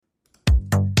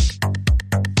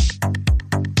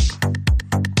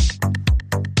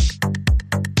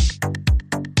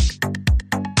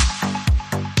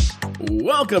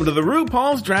Welcome to the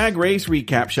RuPaul's Drag Race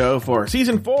Recap Show for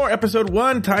Season 4, Episode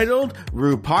 1, titled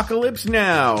RuPocalypse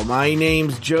Now. My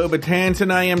name's Joe Batanz,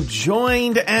 I am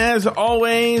joined, as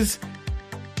always,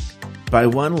 by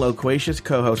one loquacious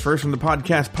co-host. First from the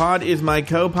podcast pod is my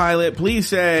co-pilot. Please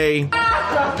say...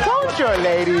 Bonjour,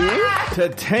 ladies. To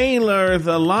Taylor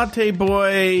the Latte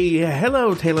Boy.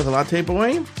 Hello, Taylor the Latte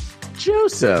Boy.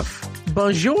 Joseph.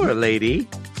 Bonjour, lady.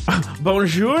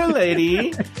 Bonjour,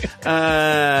 lady.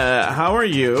 How are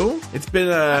you? It's been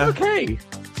okay.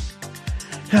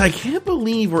 I can't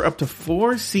believe we're up to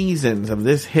 4 seasons of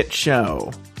this hit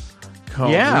show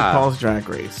called RuPaul's Drag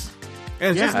Race.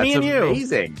 And it's just me and you.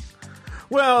 Amazing.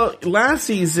 Well, last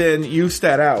season you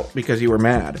sat out because you were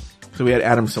mad, so we had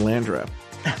Adam Salandra.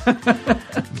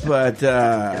 but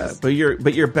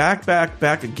you're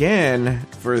back again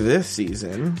for this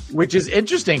season, which is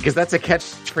interesting because that's a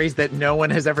catchphrase that no one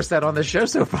has ever said on the show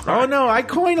so far. Oh no, I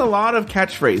coin a lot of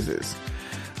catchphrases.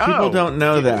 People don't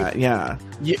know that. Yeah,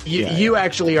 you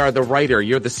actually are the writer.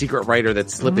 You're the secret writer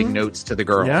that's slipping notes to the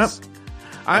girls. Yep,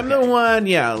 I'm the one.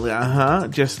 Yeah,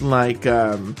 just like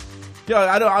I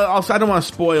don't want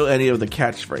to spoil any of the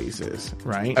catchphrases,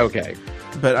 right? Okay.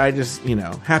 But I just,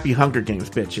 happy Hunger Games,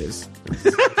 bitches.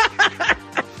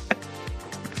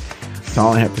 That's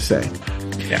all I have to say.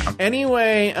 Yeah.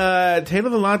 Anyway, Taylor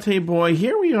the Latte Boy,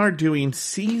 here we are doing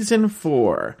Season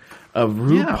 4 of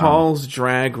RuPaul's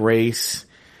Drag Race.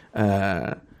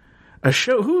 A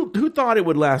show, who thought it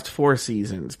would last 4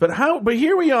 seasons? But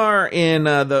here we are in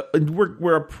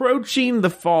we're approaching the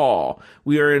fall.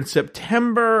 We are in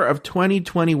September of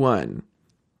 2021.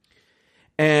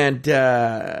 And,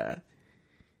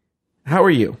 how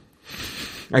are you?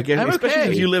 I guess, especially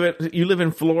because you live in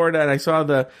Florida, and I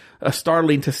saw a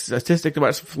startling statistic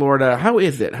about Florida. How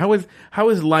is it? How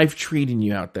is life treating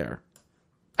you out there?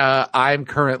 I'm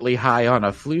currently high on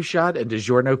a flu shot and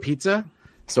DiGiorno pizza,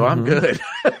 so I'm good.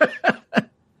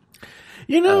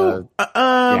 In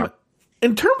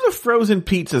terms of frozen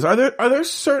pizzas,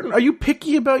 are you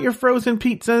picky about your frozen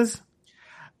pizzas?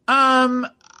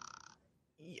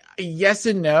 Yes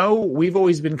and no. We've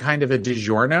always been kind of a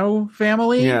DiGiorno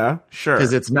family. Yeah, sure.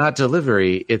 Because it's not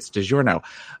delivery, it's DiGiorno.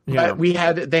 Yeah.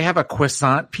 But they have a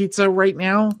croissant pizza right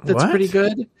now that's pretty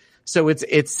good. So it's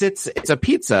a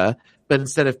pizza, but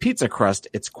instead of pizza crust,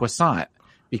 it's croissant.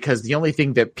 Because the only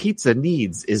thing that pizza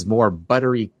needs is more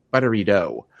buttery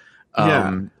dough.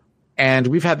 And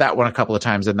we've had that one a couple of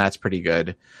times, and that's pretty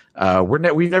good.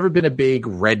 We've never been a big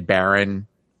Red Baron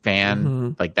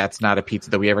fan. Like, that's not a pizza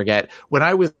that we ever get. When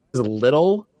I was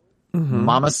little,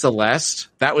 Mama Celeste,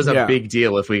 that was a big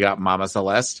deal if we got Mama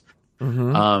Celeste.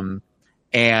 And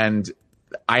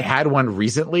I had one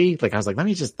recently. Like, I was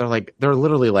like, they're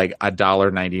literally like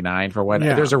 $1.99 for one.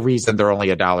 There's a reason they're only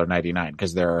 $1.99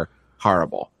 because they're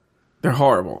horrible. They're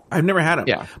horrible. I've never had them.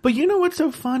 Yeah. But you know what's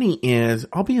so funny is,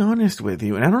 I'll be honest with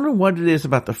you, and I don't know what it is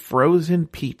about the frozen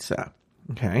pizza.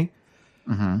 Okay.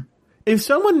 If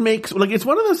someone makes, it's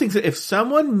one of those things that if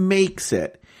someone makes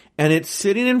it and it's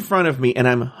sitting in front of me and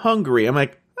I'm hungry, I'm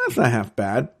like, that's not half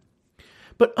bad.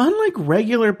 But unlike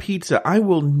regular pizza, I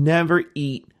will never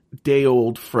eat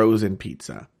day-old frozen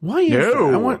pizza. Why is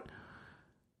that?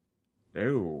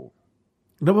 No,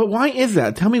 but why is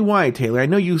that? Tell me why, Taylor. I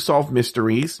know you solve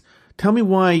mysteries. Tell me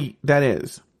why that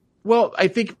is. Well, I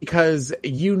think because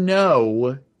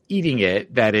eating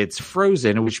it that it's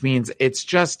frozen, which means it's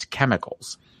just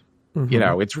chemicals.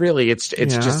 It's really, it's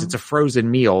a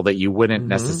frozen meal that you wouldn't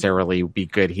necessarily be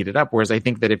good heated up. Whereas I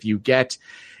think that if you get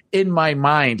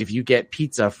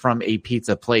pizza from a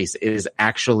pizza place, it is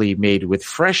actually made with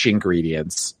fresh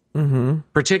ingredients,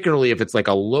 particularly if it's like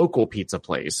a local pizza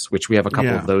place, which we have a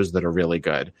couple of those that are really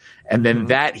good. And then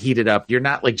that heated up, you're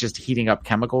not like just heating up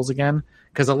chemicals again.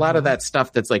 Because a lot of that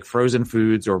stuff that's like frozen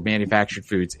foods or manufactured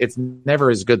foods, it's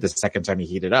never as good the second time you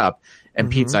heat it up.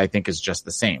 And pizza, I think, is just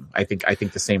the same. I think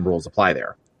the same rules apply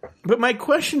there. But my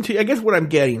question to you, I guess what I'm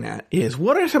getting at is,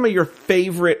 what are some of your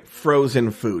favorite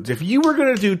frozen foods? If you were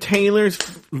going to do Taylor's,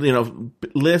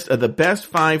 list of the best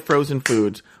 5 frozen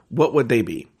foods, what would they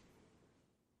be?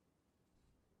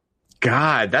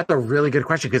 God, that's a really good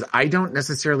question because I don't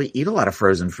necessarily eat a lot of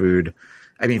frozen food.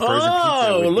 I mean, frozen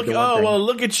pizza.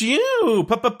 Look at you,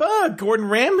 Gordon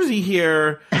Ramsay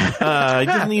here.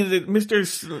 Just needed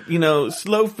Mr.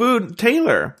 Slow Food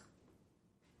Taylor.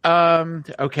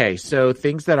 Okay, so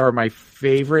things that are my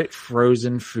favorite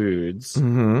frozen foods.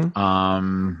 Well,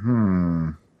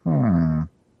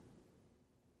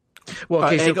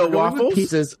 okay, so Eggo waffles,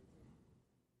 pizzas.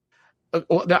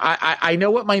 I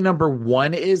know what my number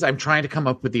 1 is. I'm trying to come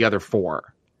up with the other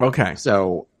 4. Okay,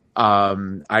 so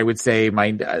I would say my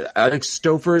like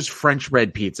Stouffer's French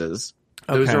bread pizzas.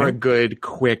 Those are a good,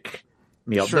 quick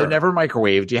meal. Sure. They're never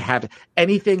microwaved. You have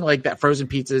anything like that. Frozen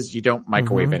pizzas, you don't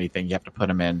microwave anything. You have to put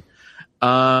them in.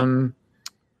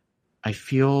 I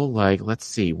feel like, let's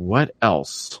see, what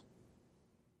else?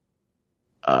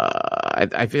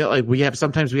 I feel like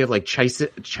sometimes we have like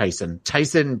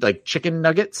Tyson, like chicken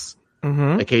nuggets.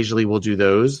 Occasionally we'll do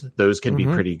those. Those can be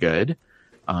pretty good.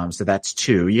 So that's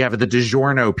 2. You have the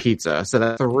DiGiorno pizza. So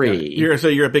that's 3. Yeah.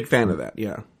 You're a big fan of that.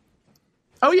 Yeah.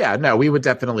 Oh yeah, no, we would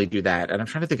definitely do that. And I'm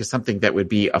trying to think of something that would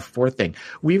be a 4th thing.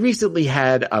 We recently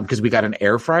had, cause we got an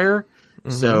air fryer.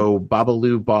 So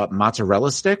Babalu bought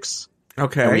mozzarella sticks.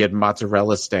 Okay. And we had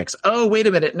mozzarella sticks. Oh, wait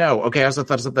a minute. No. Okay. I also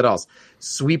thought of something else.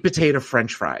 Sweet potato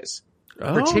French fries.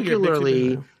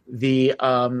 Particularly the,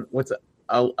 what's it?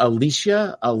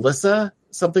 Alyssa,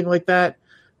 something like that.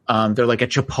 They're like a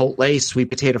Chipotle sweet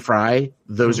potato fry.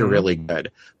 Those are really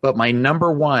good. But my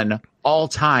number 1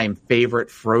 all-time favorite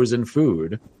frozen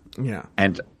food. Yeah.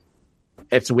 And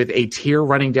it's with a tear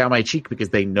running down my cheek because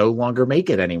they no longer make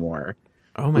it anymore.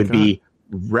 Oh my God. Would be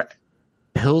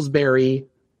Pillsbury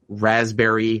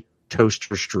raspberry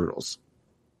toaster strudels.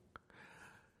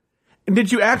 And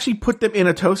did you actually put them in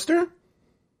a toaster?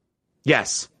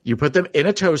 Yes. You put them in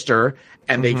a toaster,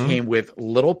 and they came with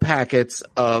little packets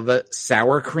of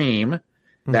sour cream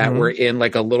that were in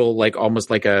like a little, like almost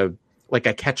like a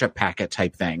ketchup packet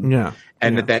type thing. Yeah.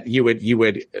 And that you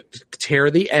would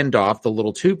tear the end off, the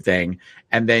little tube thing,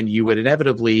 and then you would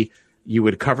inevitably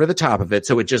cover the top of it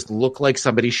so it just looked like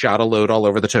somebody shot a load all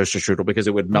over the toaster strudel because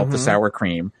it would melt the sour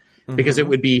cream. Because it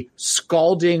would be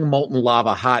scalding molten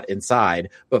lava hot inside.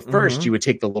 But first you would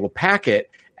take the little packet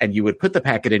and you would put the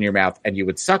packet in your mouth and you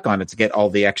would suck on it to get all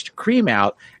the extra cream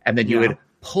out. And then you would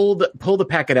pull the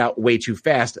packet out way too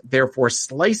fast, therefore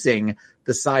slicing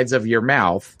the sides of your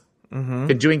mouth.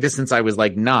 Been doing this since I was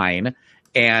like 9.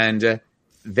 And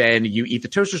then you eat the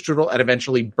toaster strudel and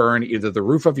eventually burn either the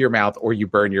roof of your mouth or you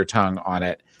burn your tongue on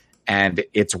it. And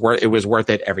it was worth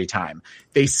it every time.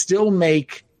 They still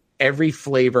make every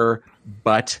flavor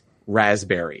but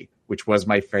raspberry, which was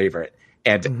my favorite.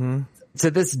 And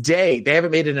to this day, they haven't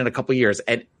made it in a couple years.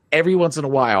 And every once in a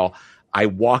while, I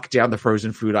walk down the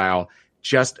frozen food aisle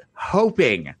just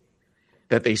hoping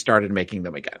that they started making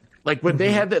them again. Like when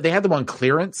they had them on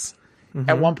clearance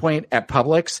at one point at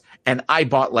Publix, and I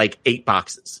bought like 8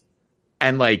 boxes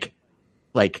and like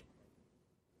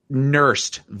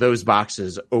nursed those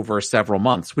boxes over several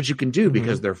months, which you can do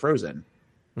because they're frozen.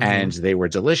 And they were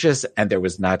delicious, and there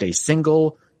was not a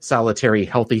single solitary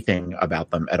healthy thing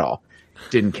about them at all.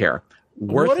 Didn't care.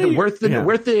 Worth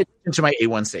it into my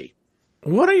A1C.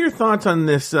 What are your thoughts on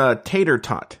this tater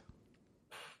tot?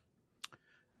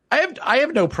 I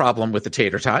have no problem with the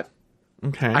tater tot.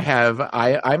 Okay.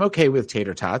 I'm okay with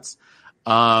tater tots.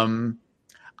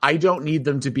 I don't need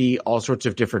them to be all sorts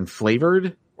of different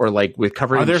flavored or like with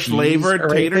covered. Are there cheese flavored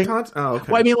tater anything. tots? Oh,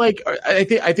 okay. Well, I mean, like I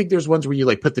think there's ones where you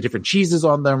like put the different cheeses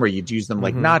on them, or you'd use them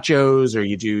like nachos, or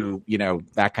you do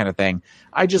that kind of thing.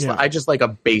 I just like a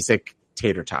basic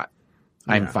tater tot.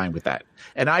 I'm fine with that,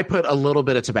 and I put a little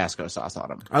bit of Tabasco sauce on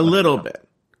them. A little bit.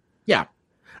 Yeah.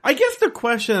 I guess the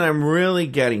question I'm really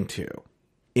getting to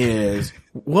is,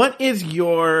 what is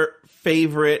your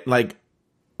favorite, like,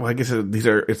 well, I guess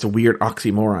it's a weird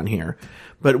oxymoron here,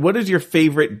 but what is your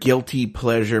favorite guilty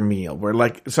pleasure meal? Where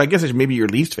so I guess it's maybe your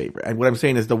least favorite. And what I'm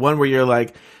saying is the one where you're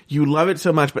like, you love it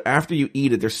so much, but after you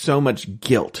eat it, there's so much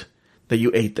guilt that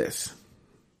you ate this.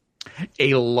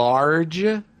 A large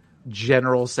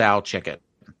General Tso chicken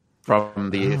from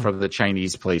the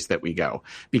Chinese place that we go,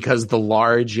 because the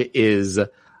large is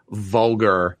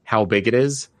vulgar how big it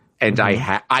is. And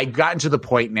I've gotten to the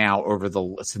point now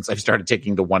since I've started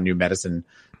taking the one new medicine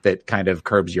that kind of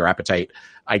curbs your appetite.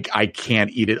 I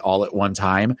can't eat it all at one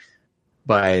time,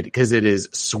 but because it is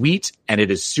sweet and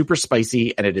it is super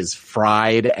spicy and it is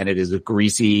fried and it is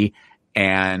greasy,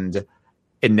 and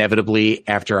inevitably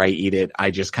after I eat it,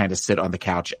 I just kind of sit on the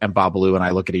couch and Babalu and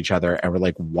I look at each other and we're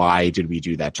like, why did we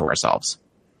do that to ourselves?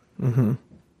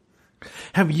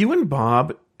 Have you and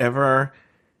Bob ever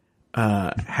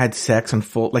had sex on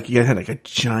full, like you guys had like a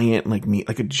giant meat,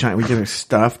 like a giant, we guys are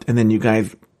stuffed and then you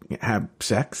guys have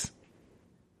sex?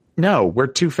 No, we're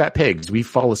 2 fat pigs. We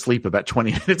fall asleep about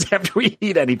 20 minutes after we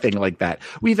eat anything like that.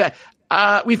 We've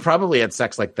probably had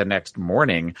sex like the next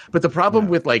morning, but the problem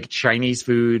with like Chinese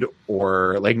food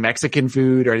or like Mexican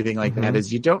food or anything like that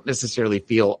is you don't necessarily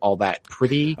feel all that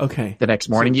pretty the next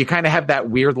morning. So, you kind of have that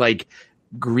weird like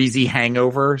greasy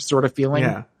hangover sort of feeling.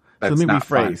 Yeah. So let me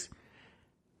rephrase.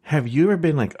 Have you ever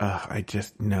been like, oh, I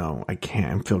can't, I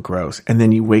feel gross. And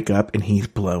then you wake up and he's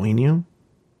blowing you?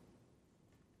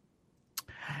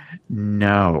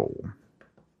 No.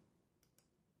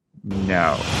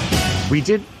 No. We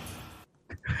did.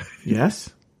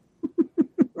 Yes.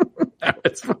 No,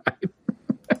 it's fine.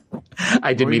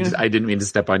 I didn't mean to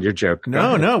step on your joke.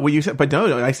 No. Well, you said, but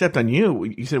no, I stepped on you.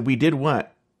 You said we did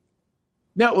what?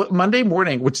 No, Monday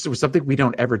morning, which was something we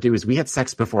don't ever do, is we had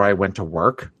sex before I went to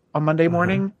work on Monday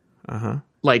morning.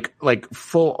 Like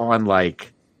full on,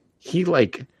 like he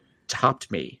like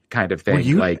topped me kind of thing. And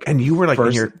you were like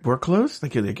in your work clothes,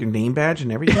 like your name badge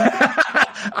and everything.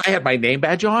 I had my name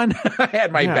badge on. I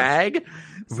had my bag.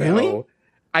 Really? So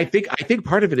I think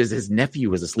part of it is his nephew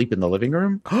was asleep in the living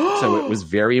room, so it was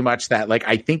very much that. Like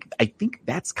I think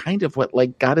that's kind of what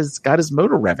like got his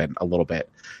motor revving a little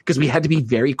bit, because we had to be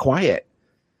very quiet,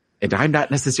 and I'm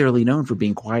not necessarily known for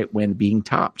being quiet when being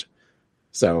topped.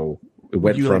 So it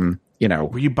went from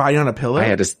Were you biting on a pillow?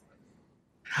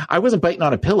 I wasn't biting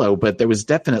on a pillow, but there was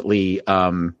definitely I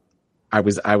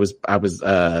was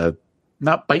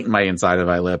not biting my inside of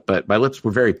my lip, but my lips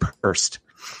were very pursed.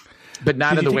 But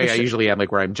not in the way I usually am,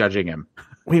 like where I'm judging him.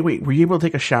 Wait, were you able to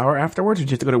take a shower afterwards, or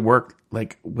did you have to go to work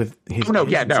like with his? No.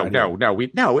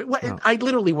 I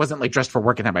literally wasn't like dressed for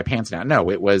work and had my pants down.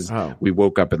 No, it was we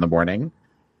woke up in the morning,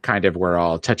 kind of we're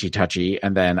all touchy,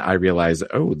 and then I realized,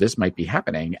 oh, this might be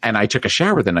happening. And I took a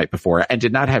shower the night before and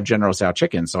did not have General Tso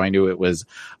chicken, so I knew it was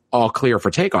all clear for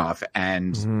takeoff.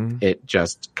 And it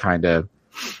just kind of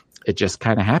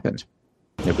happened.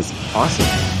 It was awesome.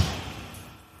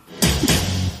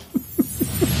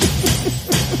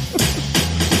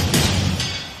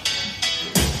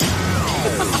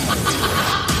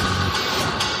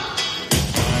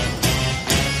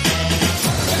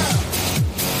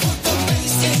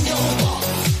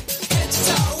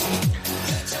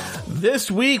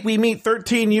 This week, we meet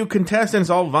 13 new contestants,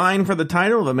 all vying for the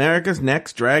title of America's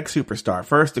Next Drag Superstar.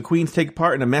 First, the queens take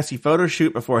part in a messy photo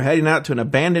shoot before heading out to an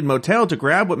abandoned motel to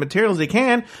grab what materials they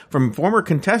can from former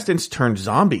contestants turned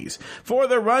zombies. For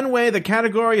the runway, the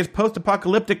category is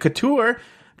post-apocalyptic couture.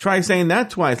 Try saying that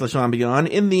twice, La Champion.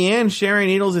 In the end, Sherry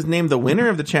Needles is named the winner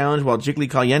of the challenge, while Jiggly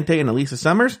Caliente and Elisa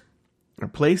Summers are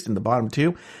placed in the bottom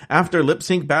two. After lip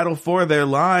sync battle for their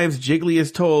lives, Jiggly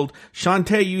is told,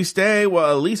 "Shantae, you stay,"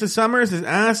 while Elisa Summers is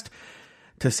asked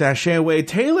to sashay away.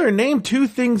 Taylor, name 2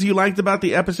 things you liked about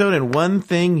the episode and 1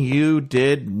 thing you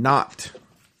did not.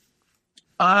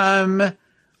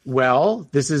 Well,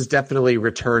 this is definitely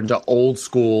return to old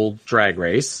school Drag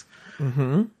Race.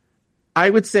 I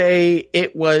would say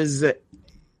it was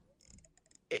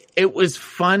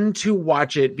fun to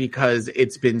watch it because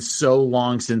it's been so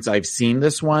long since I've seen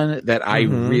this one that I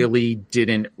really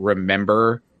didn't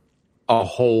remember a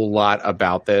whole lot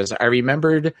about this. I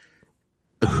remembered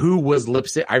who was lip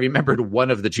sync. I remembered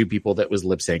one of the 2 people that was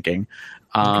lip syncing.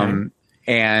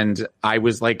 And I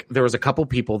was like, there was a couple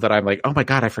people that I'm like, oh my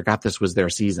God, I forgot this was their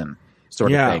season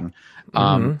sort of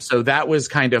thing. So that was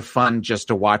kind of fun just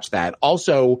to watch that.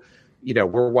 Also,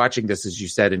 we're watching this, as you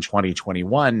said, in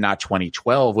 2021, not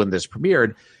 2012 when this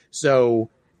premiered. So,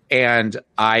 and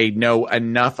I know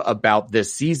enough about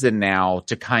this season now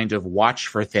to kind of watch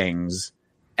for things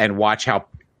and watch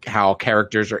how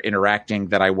characters are interacting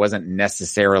that I wasn't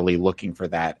necessarily looking for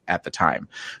that at the time.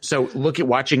 So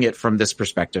watching it from this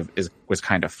perspective was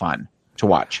kind of fun to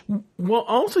watch. Well,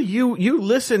 also you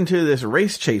listen to this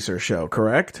Race Chaser show,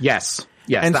 correct? Yes.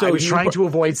 Yes, and so I was trying to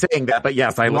avoid saying that, but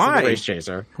yes, I listened to Race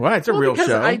Chaser. Why? It's a real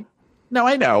show. I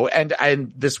know.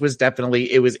 And this was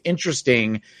definitely, it was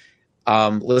interesting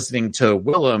listening to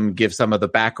Willem give some of the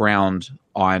background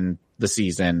on the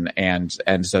season. And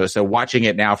so watching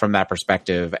it now from that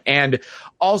perspective, and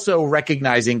also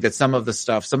recognizing that some of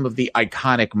the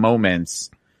iconic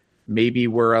moments maybe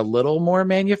were a little more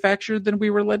manufactured than we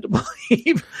were led to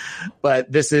believe.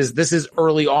 But this is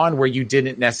early on where you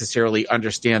didn't necessarily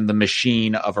understand the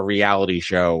machine of a reality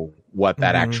show, what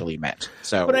that actually meant.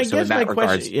 So, but I guess in that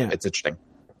regards, it's interesting.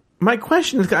 My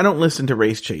question is, I don't listen to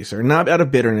Race Chaser, not out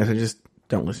of bitterness. I just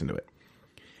don't listen to it.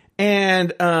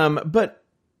 And, but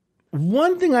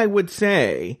one thing I would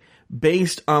say,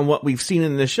 based on what we've seen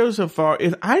in the show so far,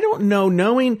 is I don't know,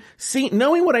 knowing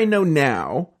what I know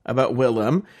now about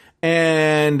Willem,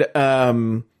 and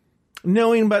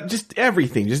knowing about just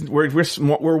everything, just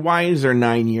we're wiser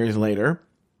 9 years later,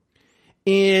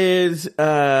 is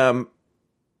that,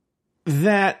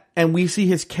 and we see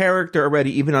his character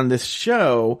already even on this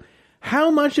show. How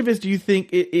much of it do you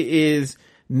think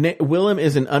Willem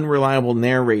is an unreliable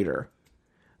narrator?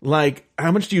 Like,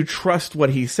 how much do you trust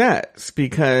what he says?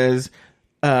 Because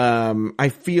has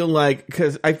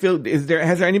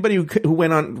there anybody who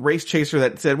went on Race Chaser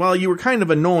that said, well, you were kind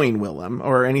of annoying, Willem,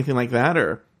 or anything like that?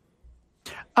 Or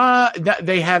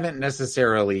they haven't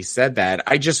necessarily said that.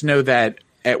 I just know that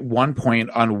at one point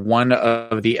on one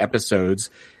of the episodes,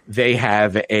 they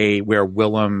have where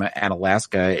Willem and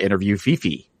Alaska interview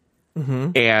Fifi.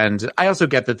 Mm-hmm. And I also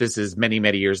get that this is many,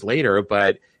 many years later,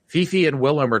 but Fifi and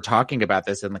Willem are talking about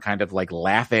this and the kind of like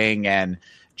laughing and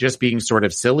just being sort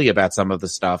of silly about some of the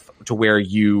stuff to where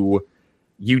you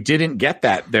didn't get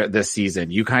that this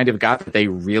season. You kind of got that they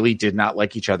really did not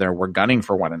like each other and were gunning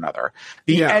for one another.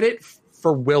 The edit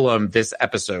for Willem this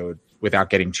episode, without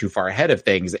getting too far ahead of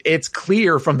things, it's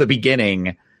clear from the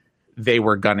beginning they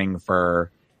were gunning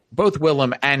for both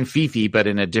Willem and Fifi, but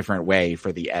in a different way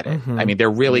for the edit. Mm-hmm. I mean,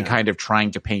 they're really kind of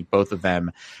trying to paint both of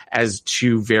them as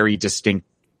two very distinct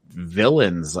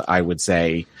villains, I would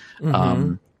say.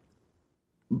 Mm-hmm.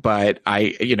 But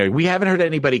we haven't heard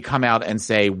anybody come out and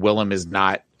say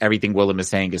everything Willem is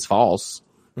saying is false.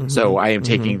 Mm-hmm. So I am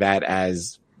taking that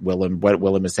as what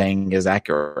Willem is saying is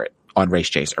accurate on Race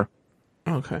Chaser.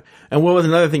 Okay. And what was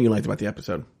another thing you liked about the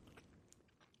episode?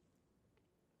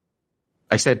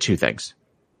 I said two things.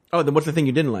 Oh, then what's the thing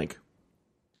you didn't like?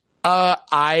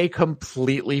 I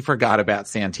completely forgot about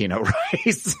Santino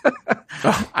Rice.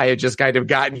 I had just kind of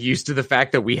gotten used to the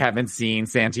fact that we haven't seen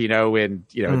Santino in,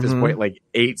 at this point, like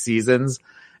 8 seasons.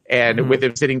 And with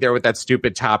him sitting there with that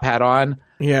stupid top hat on,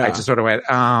 I just sort of went,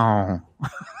 oh,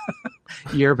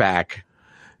 you're back.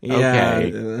 Yeah,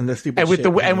 okay. And with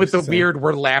the weird,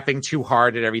 we're laughing too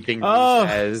hard at everything he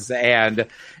says. And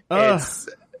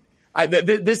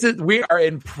we are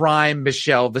in prime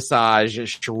Michelle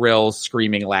Visage, shrill,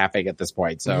 screaming, laughing at this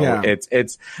point. So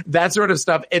it's that sort of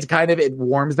stuff. It's it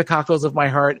warms the cockles of my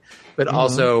heart, but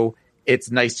also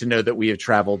it's nice to know that we have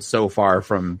traveled so far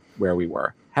from where we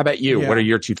were. How about you? Yeah. What are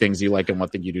your two things you like and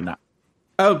what thing you do not?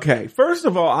 Okay. First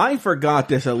of all, I forgot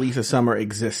this Elisa Summer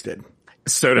existed.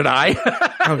 So did I.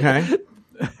 Okay.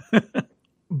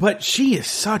 But she is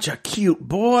such a cute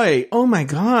boy. Oh my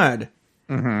God.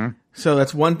 Mm-hmm. So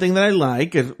that's one thing that I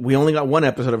like. Is we only got one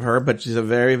episode of her, but she's a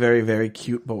very, very, very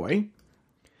cute boy.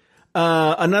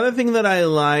 Another thing that I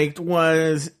liked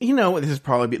was,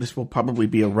 this will probably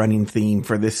be a running theme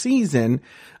for this season.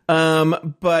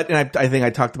 But I think I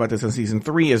talked about this in season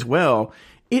 3 as well.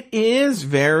 It is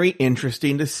very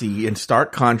interesting to see, in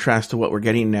stark contrast to what we're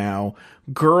getting now,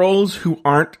 girls who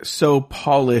aren't so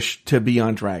polished to be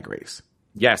on Drag Race.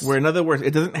 Yes. Where, in other words,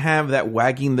 it doesn't have that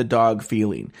wagging the dog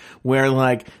feeling.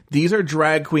 Where, these are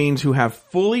drag queens who have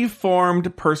fully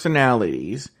formed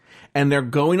personalities, and they're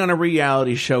going on a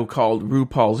reality show called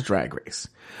RuPaul's Drag Race.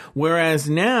 Whereas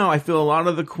now, I feel a lot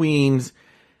of the queens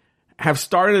have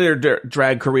started their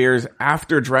drag careers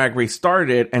after Drag Race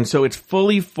started, and so it's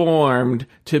fully formed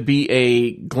to be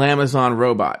a glamazon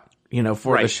robot.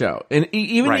 For the show. And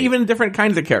even different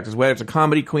kinds of characters, whether it's a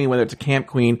comedy queen, whether it's a camp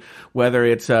queen, whether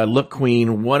it's a look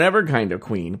queen, whatever kind of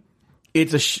queen,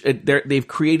 they've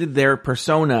created their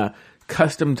persona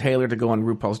custom tailored to go on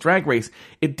RuPaul's Drag Race.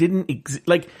 It didn't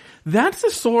that's the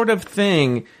sort of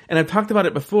thing, and I've talked about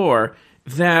it before,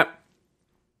 that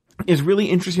is really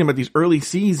interesting about these early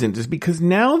seasons, is because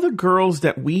now the girls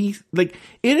that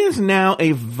it is now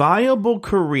a viable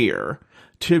career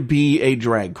to be a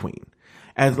drag queen.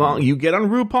 As long you get on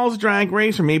RuPaul's Drag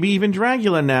Race or maybe even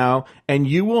Dragula now, and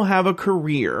you will have a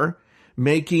career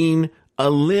making a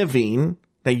living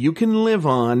that you can live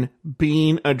on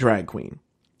being a drag queen.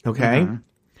 Okay? Mm-hmm.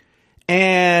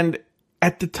 And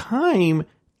at the time,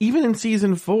 even in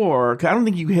season 4, I don't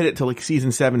think you hit it till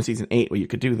season 7, season 8 where you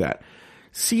could do that.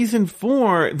 Season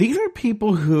 4, these are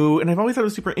people who, and I've always thought it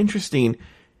was super interesting,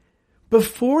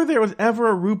 before there was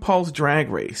ever a RuPaul's Drag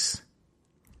Race,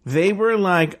 they were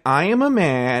like, I am a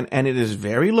man, and it is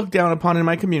very looked down upon in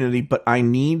my community, but I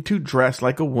need to dress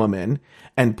like a woman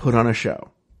and put on a show.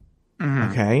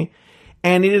 Mm-hmm. Okay?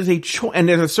 And it is a choice, and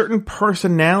there's a certain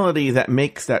personality that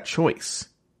makes that choice.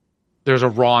 There's a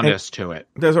rawness to it.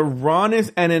 There's a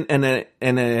rawness, and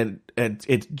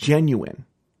it's genuine.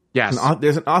 Yes.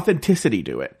 There's an authenticity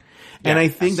to it. And I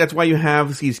think that's why you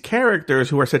have these characters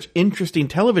who are such interesting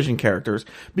television characters,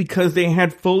 because they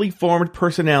had fully formed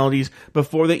personalities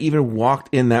before they even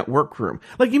walked in that workroom.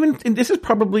 And this is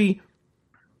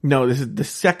the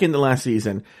second to last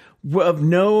season of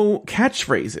no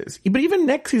catchphrases. But even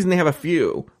next season they have a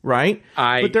few, right?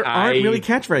 But there aren't really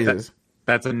catchphrases.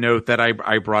 That's a note that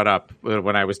I brought up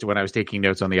when I was taking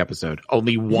notes on the episode.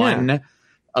 Only one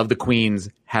of the queens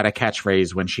had a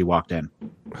catchphrase when she walked in.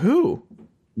 Who?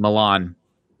 Milan.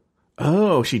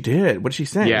 Oh, she did. What did she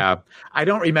say? Yeah. I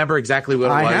don't remember exactly what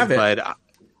it was, but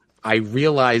I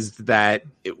realized that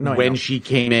when she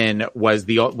came in was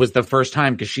the first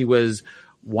time, because she was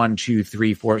 1, 2,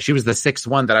 3, 4. She was the 6th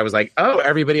one that I was like, oh,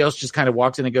 everybody else just kind of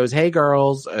walks in and goes, hey,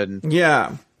 girls. And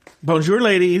yeah. Bonjour,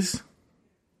 ladies.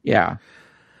 Yeah.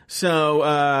 So,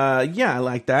 yeah, I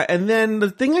like that. And then the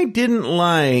thing I didn't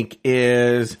like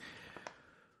is,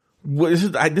 this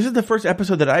is the first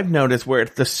episode that I've noticed where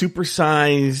it's the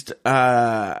supersized,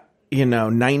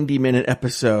 90-minute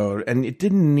episode, and it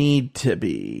didn't need to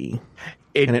be.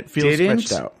 And it feels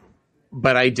stretched out.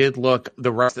 But I did look,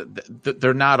 the rest,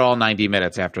 they're not all 90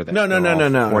 minutes after this.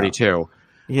 No. 42.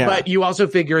 Yeah. But you also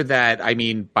figure that, I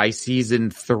mean, by season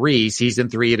three,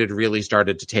 it had really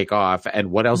started to take off. And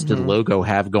what else did Logo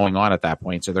have going on at that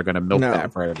point? So they're going to milk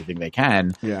that for everything they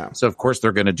can. Yeah. So, of course,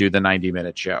 they're going to do the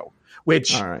 90-minute show,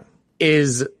 which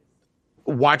is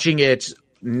watching it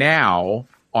now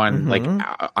on, like,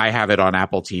 I have it on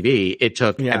Apple TV. It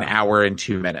took an hour and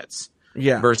 2 minutes.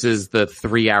 Yeah. Versus the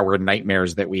 3-hour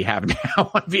nightmares that we have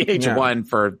now on VH1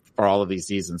 for all of these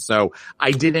seasons. So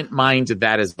I didn't mind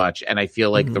that as much. And I feel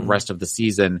like the rest of the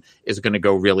season is going to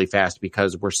go really fast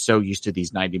because we're so used to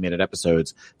these 90-minute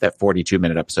episodes that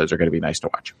 42-minute episodes are going to be nice to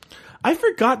watch. I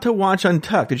forgot to watch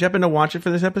Untucked. Did you happen to watch it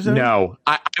for this episode? No,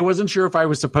 I wasn't sure if I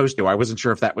was supposed to. I wasn't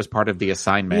sure if that was part of the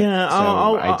assignment. Yeah, so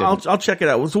I'll check it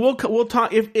out. So we'll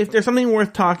talk if there's something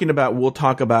worth talking about. We'll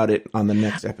talk about it on the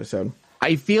next episode.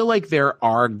 I feel like there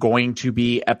are going to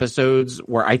be episodes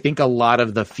where I think a lot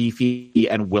of the Fifi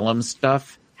and Willem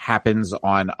stuff happens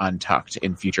on Untucked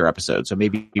in future episodes. So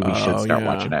maybe we should start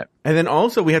watching it. And then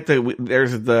also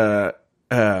there's the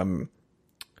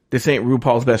This Ain't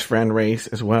RuPaul's Best Friend race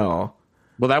as well.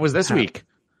 Well, that was this week.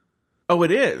 Oh,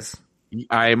 it is?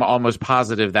 I'm almost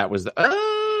positive that was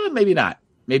maybe not.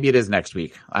 Maybe it is next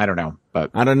week. I don't know.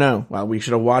 But I don't know. Well, we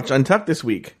should have watched Untucked this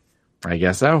week. I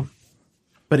guess so.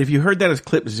 But if you heard that as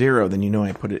clip 0, then you know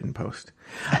I put it in post.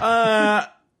 All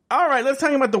right, let's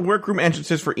talk about the workroom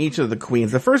entrances for each of the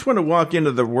queens. The first one to walk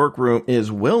into the workroom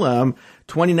is Willem,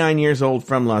 29 years old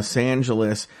from Los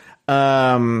Angeles.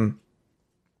 Okay,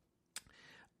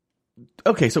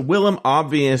 so Willem,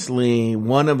 obviously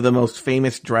one of the most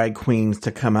famous drag queens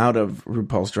to come out of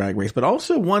RuPaul's Drag Race, but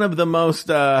also one of the most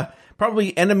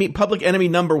probably public enemy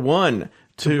number one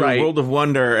to World of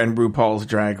Wonder and RuPaul's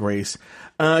Drag Race.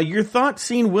 Your thoughts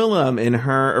seeing Willem in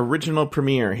her original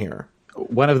premiere here?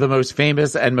 One of the most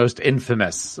famous and most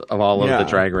infamous of all of the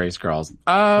Drag Race girls.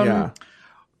 I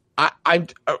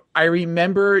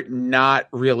remember not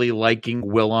really liking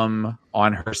Willem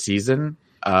on her season.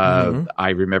 I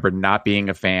remember not being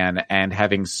a fan and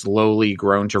having slowly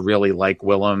grown to really like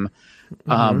Willem.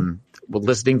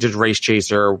 Listening to Race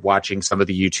Chaser, watching some of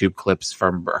the YouTube clips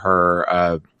from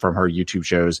her YouTube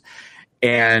shows,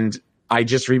 and I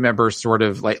just remember sort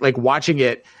of like watching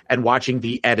it and watching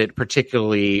the edit,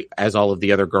 particularly as all of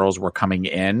the other girls were coming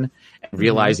in, and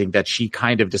realizing that she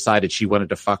kind of decided she wanted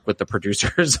to fuck with the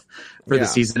producers for the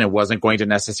season and wasn't going to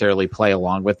necessarily play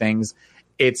along with things.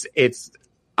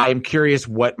 I'm curious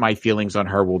what my feelings on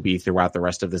her will be throughout the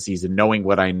rest of the season, knowing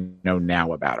what I know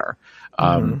now about her.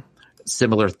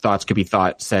 Similar thoughts could be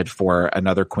said for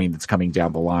another queen that's coming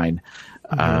down the line.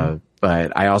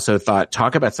 But I also thought,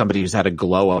 talk about somebody who's had a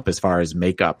glow up as far as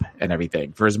makeup and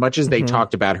everything. For as much as they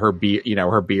talked about her beard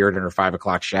and her 5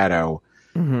 o'clock shadow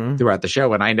throughout the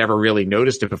show, and I never really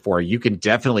noticed it before, you can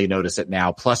definitely notice it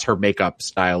now. Plus, her makeup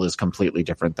style is completely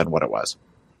different than what it was.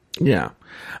 Yeah.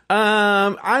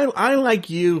 I like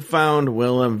you found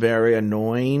Willem very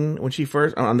annoying when she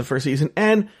on the first season,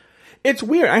 and it's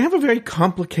weird. I have a very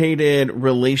complicated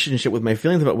relationship with my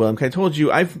feelings about Willem. 'Cause I told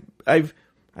you I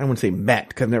don't want to say met,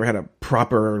 because I've never had a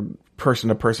proper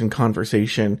person-to-person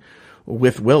conversation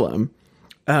with Willem.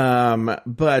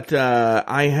 But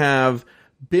I have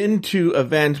been to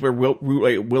events where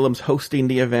Willem's hosting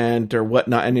the event or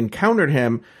whatnot and encountered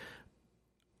him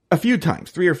a few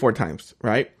times, 3 or 4 times,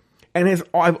 right? And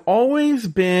I've always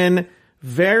been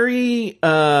very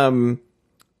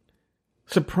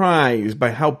surprised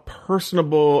by how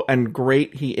personable and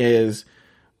great he is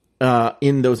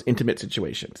in those intimate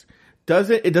situations.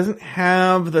 It doesn't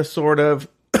have the sort of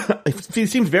it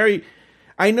seems very,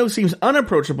 I know seems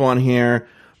unapproachable on here,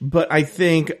 but I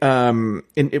think I don't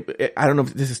know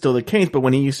if this is still the case, but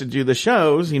when he used to do the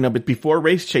shows, but before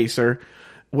Race Chaser,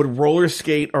 would roller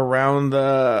skate around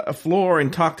the floor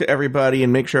and talk to everybody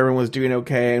and make sure everyone was doing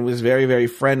okay, and was very, very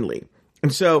friendly.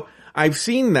 And so I've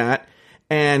seen that,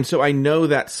 and so I know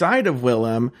that side of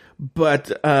Willem,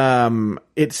 but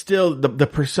it's still the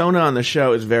persona on the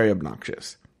show is very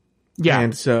obnoxious. Yeah,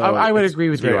 and so I would agree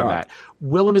with you on that.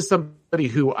 Willem is somebody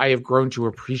who I have grown to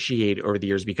appreciate over the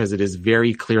years, because it is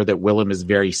very clear that Willem is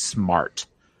very smart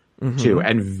too,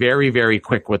 and very, very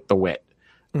quick with the wit.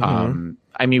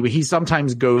 I mean, he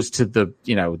sometimes goes to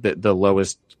the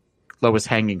lowest lowest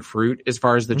hanging fruit as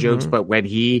far as the jokes, but when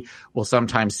he will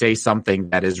sometimes say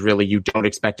something that is really, you don't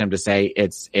expect him to say,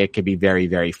 it can be very,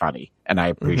 very funny. And I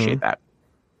appreciate that.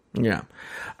 Yeah.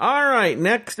 All right.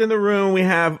 Next in the room, we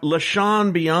have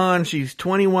LaShawn Beyond. She's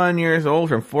 21 years old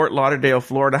from Fort Lauderdale,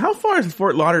 Florida. How far is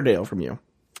Fort Lauderdale from you?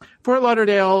 Fort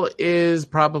Lauderdale is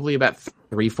probably about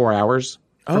 3-4 hours.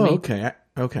 Oh, okay.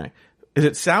 Okay. Is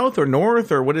it south or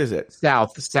north or what is it?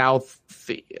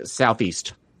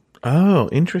 Southeast. Oh,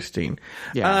 interesting.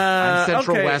 Yeah. I'm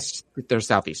central west. They're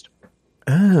southeast.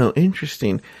 Oh,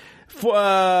 interesting.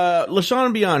 LaShawn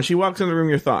and Beyond, she walks in the room.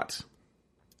 Your thoughts?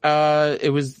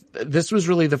 This was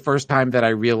really the first time that I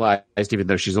realized, even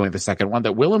though she's only the second one,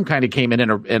 that Willem kind of came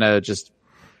in a just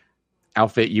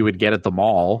outfit you would get at the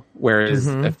mall. Whereas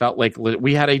it felt like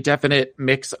we had a definite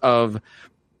mix of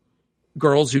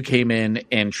girls who came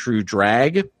in true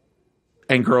drag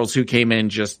and girls who came in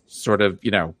just sort of,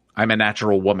 I'm a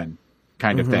natural woman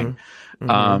kind of thing.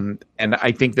 And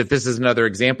I think that this is another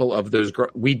example of those.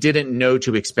 We didn't know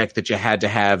to expect that you had to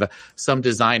have some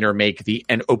designer make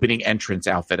an opening entrance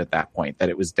outfit at that point, that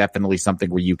it was definitely something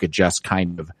where you could just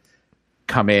kind of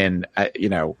come in,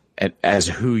 as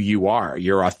who you are,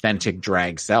 your authentic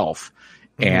drag self.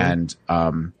 And,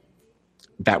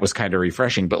 that was kind of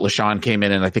refreshing. But LaShawn came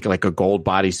in I think like a gold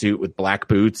bodysuit with black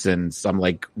boots and some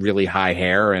like really high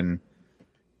hair. And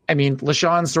I mean,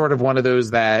 LaShawn's sort of one of those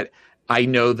that I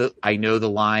know the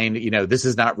line, this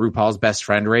is not RuPaul's Best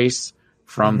Friend race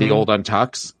from the old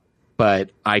Untucks,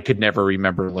 but I could never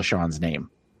remember LaShawn's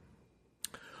name.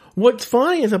 What's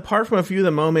funny is, apart from a few of the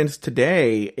moments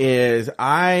today, is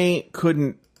I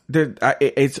couldn't,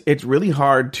 it's really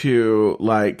hard to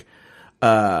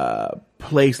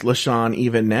place LaShawn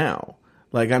even now.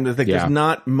 Like, I'm just like, there's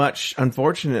not much,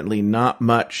 unfortunately, not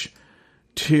much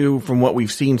from what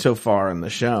we've seen so far in the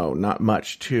show, not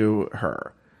much to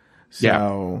her.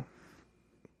 So,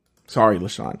 sorry,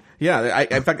 LaShawn. Yeah,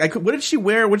 in fact, what did she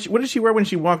wear? What did she wear when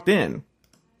she walked in?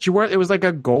 It was like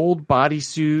a gold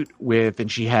bodysuit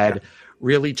and she had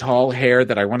really tall hair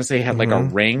that I want to say had like a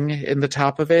ring in the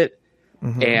top of it.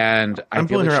 And I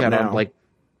feel like she had on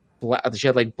she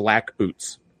had like black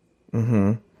boots.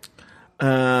 Let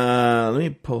me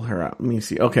pull her up. Let me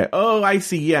see. Okay. Oh, I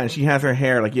see. Yeah. And she has her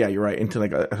hair you're right, into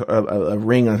like a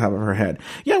ring on top of her head.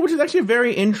 Yeah. Which is actually a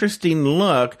very interesting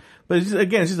look. But it's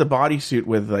just a bodysuit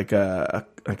with like a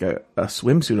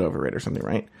swimsuit over it or something,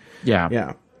 right? Yeah.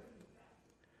 Yeah.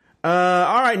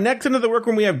 All right. Next into the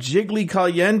workroom, we have Jiggly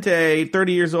Caliente,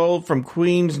 30 years old from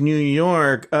Queens, New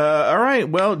York. All right.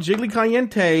 Well, Jiggly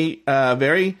Caliente,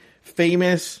 very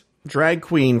famous drag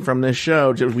queen from this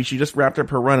show. She just wrapped up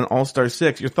her run in All Star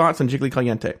 6. Your thoughts on Jiggly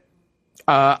Caliente?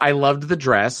 I loved the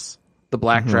dress, the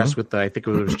black dress with I think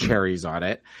it was cherries on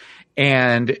it.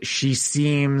 And she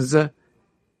seemed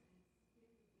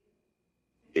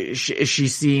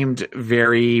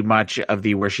very much of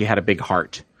where she had a big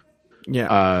heart.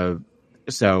 Yeah.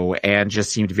 And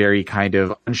just seemed very kind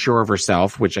of unsure of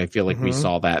herself, which I feel like we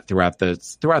saw that throughout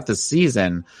the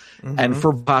season, and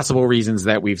for possible reasons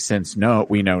that we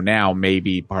know now,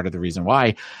 maybe part of the reason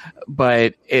why,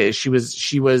 but she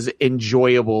was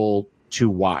enjoyable to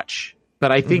watch.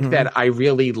 But I think that I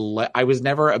was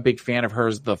never a big fan of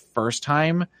hers the first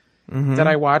time that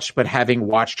I watched, but having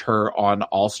watched her on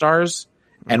All Stars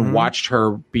and watched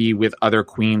her be with other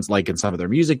queens, like in some of their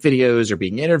music videos or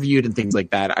being interviewed and things like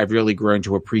that, I've really grown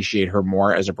to appreciate her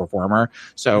more as a performer.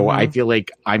 So I feel like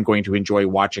I'm going to enjoy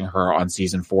watching her on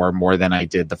season 4 more than I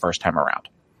did the first time around.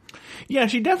 Yeah,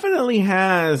 she definitely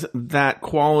has that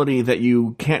quality that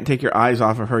you can't take your eyes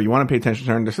off of her. You want to pay attention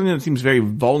to her. And there's something that seems very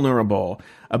vulnerable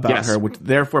about her, which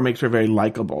therefore makes her very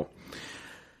likable.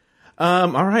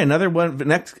 All right, another one.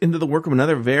 Next into the workroom,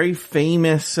 another very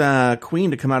famous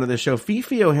queen to come out of this show,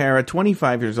 Fifi O'Hara,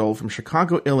 25 years old from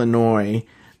Chicago, Illinois.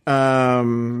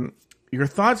 Your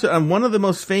thoughts on one of the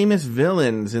most famous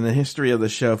villains in the history of the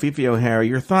show, Fifi O'Hara.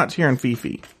 Your thoughts here on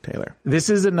Fifi, Taylor?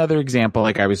 This is another example,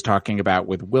 like I was talking about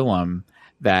with Willem,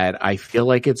 that I feel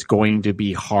like it's going to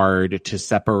be hard to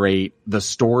separate the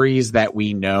stories that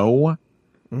we know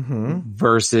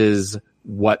versus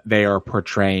what they are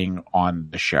portraying on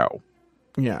the show.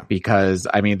 Yeah. Because,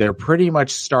 I mean, they're pretty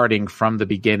much starting from the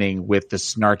beginning with the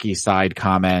snarky side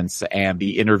comments and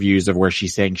the interviews of where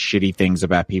she's saying shitty things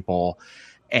about people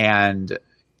and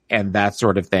that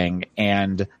sort of thing.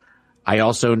 And I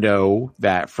also know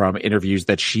that from interviews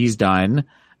that she's done,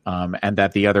 and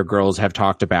that the other girls have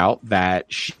talked about,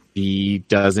 that she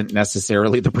doesn't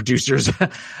necessarily, the producers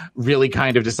really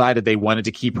kind of decided they wanted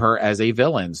to keep her as a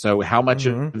villain. So how much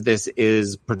of this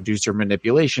is producer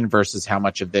manipulation versus how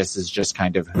much of this is just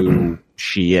kind of who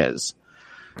she is?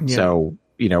 Yeah. So,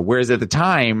 whereas at the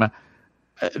time,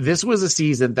 this was a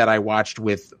season that I watched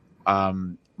with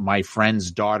my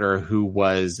friend's daughter, who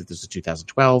was, this is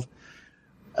 2012.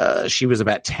 She was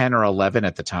about 10 or 11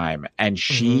 at the time, and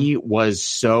she was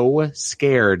so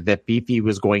scared that Fifi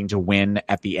was going to win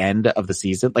at the end of the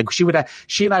season. Like she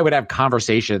and I would have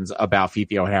conversations about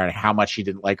Fifi O'Hara and how much she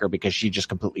didn't like her because she just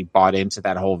completely bought into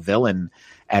that whole villain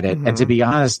edit. And to be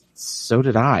honest, so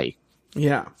did I.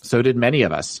 Yeah. So did many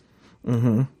of us.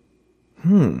 I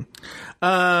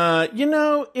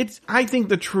think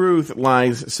the truth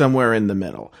lies somewhere in the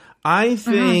middle. I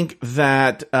think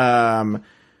that,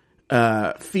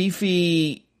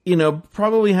 Fifi,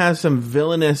 probably has some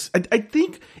villainous. I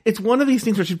think it's one of these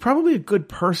things where she's probably a good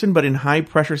person, but in high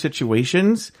pressure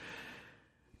situations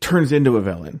turns into a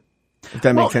villain. If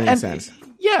that makes any sense.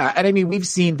 Yeah. And I mean, we've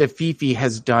seen that Fifi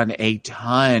has done a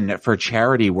ton for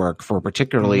charity work for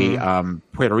particularly,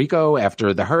 Puerto Rico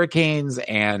after the hurricanes.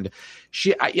 And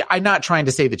I'm not trying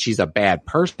to say that she's a bad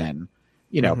person,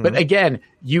 but again,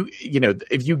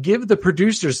 if you give the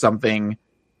producers something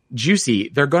juicy,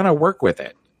 they're going to work with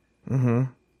it. All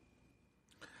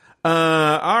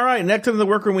right. Next in the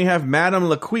workroom, we have Madame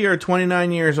LaQueer,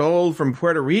 29 years old from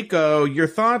Puerto Rico. Your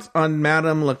thoughts on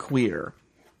Madame LaQueer?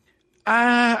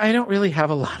 I don't really have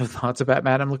a lot of thoughts about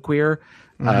Madame LaQueer.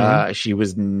 She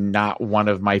was not one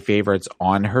of my favorites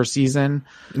on her season.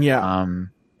 Yeah.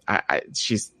 I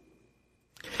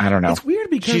don't know. It's weird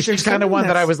because she's kind of one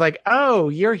that I was like, oh,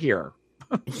 you're here.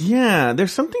 Yeah,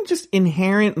 there's something just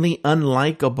inherently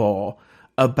unlikable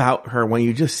about her when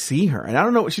you just see her. And I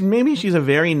don't know, maybe she's a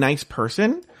very nice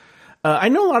person. I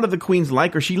know a lot of the queens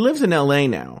like her. She lives in LA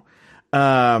now.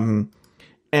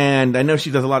 And I know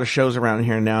she does a lot of shows around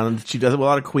here now. And she does it with a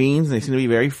lot of queens, and they seem to be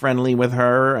very friendly with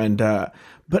her. And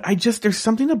but there's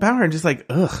something about her just like,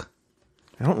 ugh,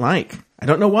 I don't like. I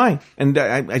don't know why.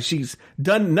 And she's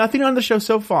done nothing on the show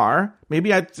so far.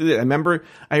 Maybe I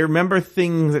remember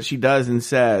things that she does and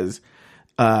says.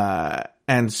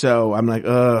 And so I'm like,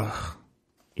 ugh,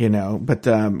 but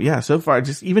so far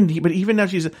even now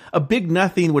she's a big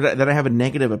nothing that I have a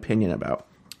negative opinion about.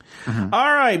 All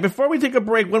right. Before we take a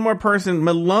break, one more person,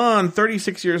 Milan,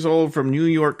 36 years old from New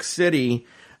York City.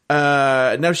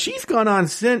 Now she's gone on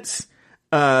since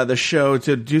the show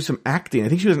to do some acting. I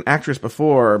think she was an actress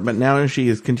before, but now she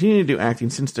is continuing to do acting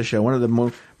since the show. One of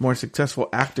the more successful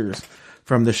actors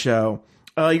from the show.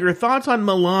 Your thoughts on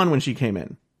Milan when she came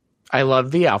in? I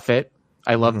love the outfit.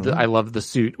 I love the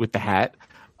suit with the hat.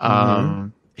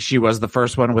 She was the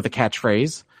first one with a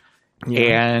catchphrase. Yeah.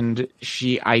 And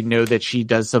I know that she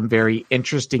does some very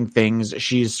interesting things.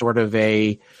 She's sort of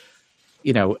a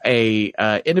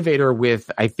innovator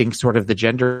with, I think, sort of the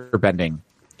gender bending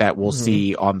that we'll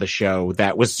see on the show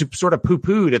that was sort of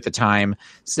poo-pooed at the time,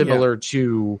 similar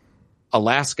to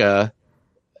Alaska,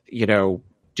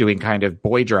 doing kind of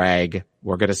boy drag.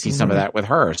 We're going to see some of that with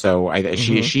her. So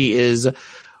she is,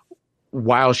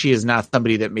 while she is not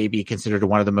somebody that may be considered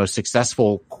one of the most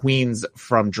successful queens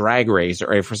from Drag Race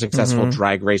or for successful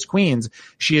Drag Race queens,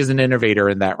 she is an innovator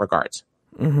in that regards.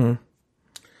 All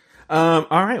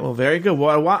right. Well, very good.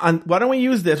 Well, why don't we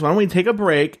use this? Why don't we take a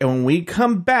break? And when we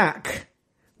come back,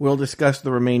 we'll discuss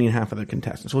the remaining half of the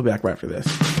contestants. We'll be back right after this.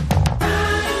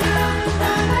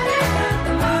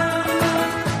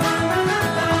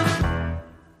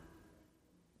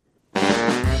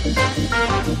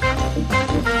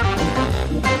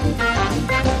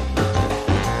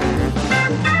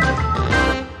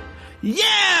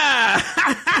 Yeah!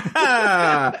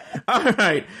 All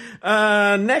right.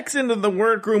 Next into the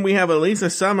workroom, we have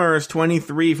Elisa Summers,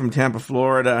 23 from Tampa,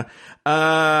 Florida.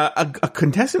 A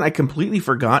contestant I completely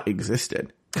forgot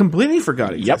existed.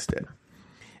 Yep.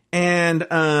 And,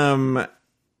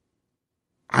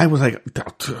 I was like,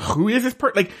 who is this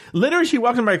person? Like, literally she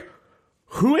walks in, I'm like,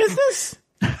 who is this?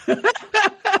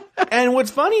 And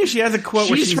what's funny is she has a quote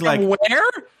where she's like, where?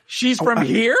 She's from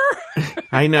here?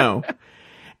 I know.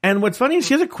 And what's funny is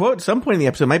she has a quote at some point in the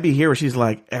episode, might be here, where she's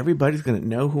like, everybody's going to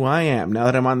know who I am now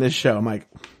that I'm on this show. I'm like,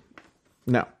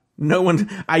 I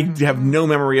have no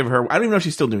memory of her. I don't even know if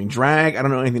she's still doing drag. I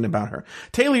don't know anything about her.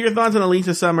 Taylor, your thoughts on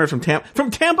Elisa Summers from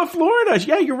Tampa, Florida.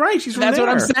 Yeah, you're right. She's from That's there.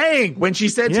 What I'm saying. When she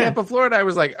said Tampa, Florida, I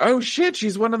was like, oh shit,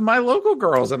 she's one of my local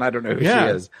girls and I don't know who she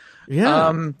is.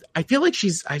 Yeah. I feel like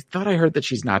I thought I heard that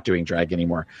she's not doing drag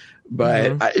anymore,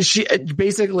 but she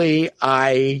basically,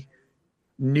 I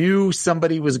knew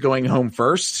somebody was going home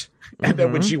first. And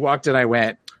then when she walked in, I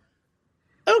went,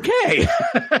 okay.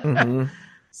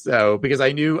 So, because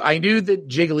I knew that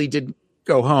Jiggly didn't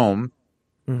go home.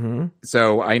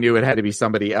 So I knew it had to be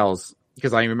somebody else,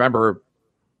 because I remember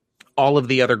all of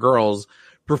the other girls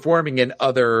performing in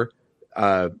other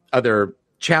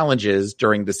challenges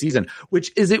during the season,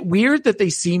 which is it weird that they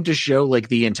seem to show like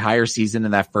the entire season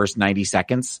in that first 90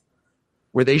 seconds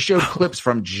where they showed clips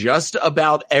from just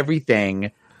about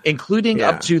everything, including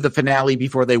up to the finale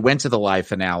before they went to the live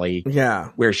finale.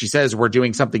 Yeah. Where she says, we're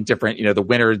doing something different, you know, the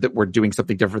winner that we're doing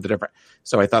something different.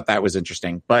 So I thought that was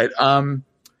interesting, but,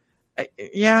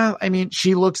 yeah, I mean,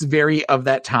 she looks very of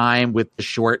that time with the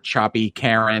short, choppy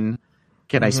Karen.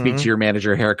 Can I speak to your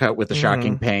manager haircut with the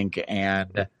shocking pink?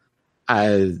 And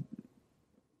I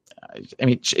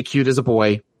mean, cute as a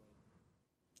boy.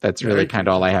 That's really kind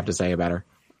of all I have to say about her.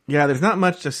 Yeah, there's not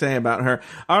much to say about her.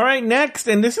 All right, next,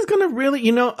 and this is going to really,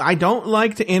 you know, I don't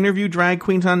like to interview drag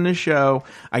queens on this show.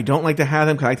 I don't like to have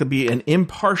them because I like to be an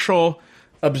impartial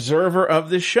observer of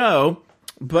the show.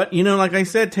 But, you know, like I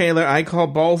said, Taylor, I call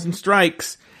balls and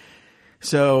strikes.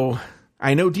 So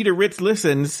I know Dita Ritz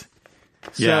listens.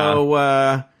 So,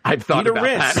 I've thought Dita about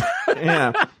Ritz,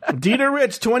 that. Dita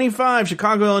Ritz, 25,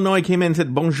 Chicago, Illinois, came in and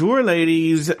said, "Bonjour,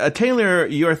 ladies." Taylor,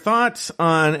 your thoughts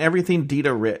on everything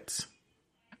Dita Ritz?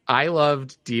 I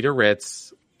loved Dita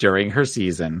Ritz during her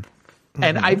season.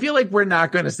 And I feel like we're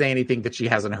not going to say anything that she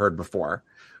hasn't heard before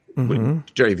during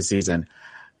the season.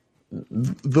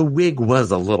 The wig was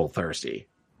a little thirsty.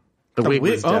 The wig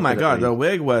was oh my God, the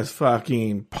wig was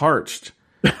fucking parched.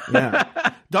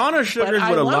 Yeah. Donna Sugars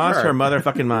would have lost her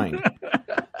motherfucking mind.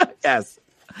 Yes.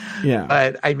 Yeah.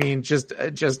 But I mean,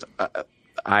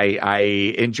 I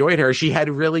enjoyed her. She had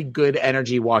really good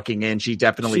energy walking in. She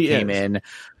definitely came in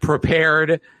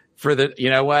prepared for the, you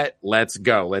know what? Let's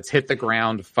go. Let's hit the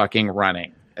ground fucking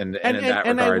running. And in that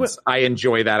regards, I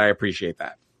enjoy that. I appreciate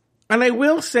that. And I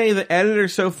will say the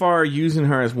editors so far are using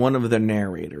her as one of the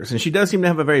narrators, and she does seem to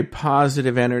have a very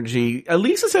positive energy.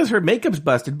 Elisa says her makeup's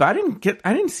busted, but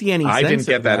I didn't see any. I didn't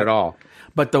get that at all.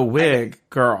 But the wig,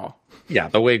 girl, yeah,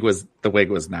 the wig was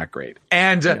not great,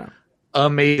 and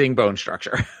amazing bone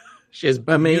structure. She has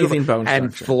amazing bone structure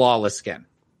and flawless skin.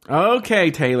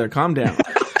 Okay, Taylor, calm down.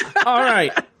 All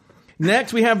right,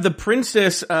 next we have the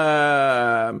princess.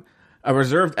 A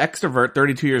reserved extrovert,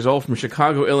 32 years old, from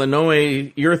Chicago,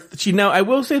 Illinois. Now, I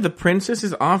will say the princess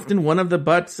is often one of the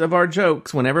butts of our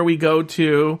jokes whenever we go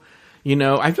to, you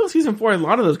know, I feel season 4, a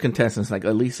lot of those contestants like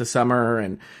Elisa Summer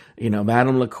and, you know,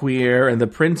 Madame LaQueer and the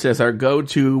princess are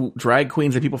go-to drag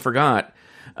queens that people forgot.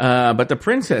 But the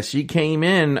princess, she came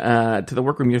in to the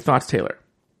workroom. Your thoughts, Taylor?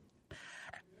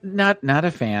 Not a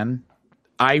fan.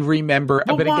 I remember,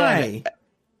 but why?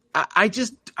 Again,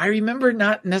 I remember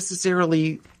not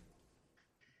necessarily.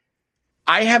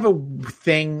 I have a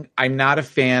thing. I'm not a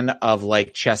fan of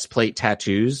like chest plate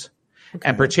tattoos. Okay.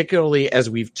 And particularly as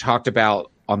we've talked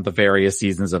about on the various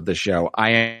seasons of the show,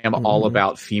 I am all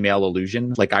about female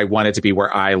illusion. Like I want it to be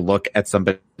where I look at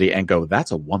somebody and go,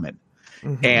 that's a woman.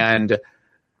 And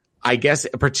I guess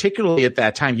particularly at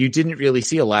that time, you didn't really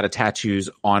see a lot of tattoos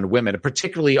on women,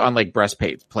 particularly on like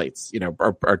breastplate plates, you know,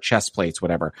 or chest plates,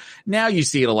 whatever. Now you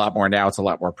see it a lot more. Now it's a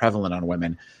lot more prevalent on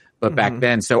women. But back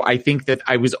then, so I think that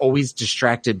I was always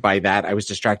distracted by that. I was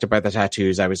distracted by the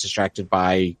tattoos. I was distracted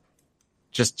by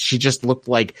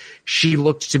she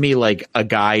looked to me like a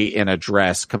guy in a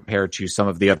dress compared to some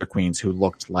of the other queens who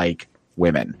looked like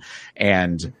women.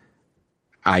 And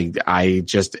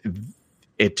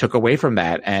it took away from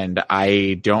that. And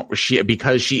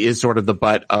because she is sort of the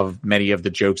butt of many of the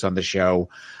jokes on the show.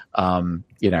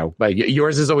 You know, but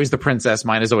yours is always the princess.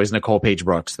 Mine is always Nicole Page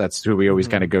Brooks. That's who we always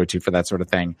kind of go to for that sort of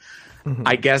thing.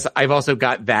 I guess I've also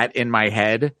got that in my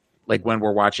head, like when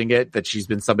we're watching it, that she's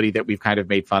been somebody that we've kind of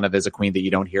made fun of as a queen that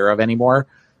you don't hear of anymore.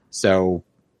 So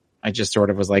I just sort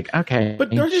of was like, okay.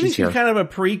 But don't you think she's kind of a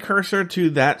precursor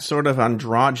to that sort of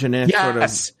androgynous sort of?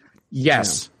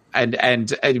 Yes. You know.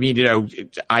 And I mean, you know,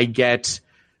 I get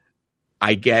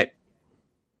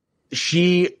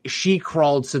she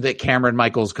crawled so that Cameron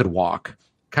Michaels could walk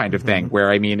kind of thing,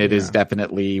 where, I mean, it is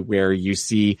definitely where you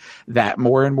see that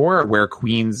more and more where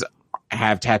queens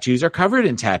have tattoos or covered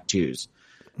in tattoos.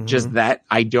 Just that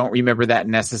I don't remember that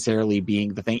necessarily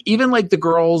being the thing. Even like the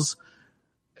girls,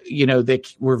 you know, they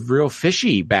were real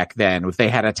fishy back then. If they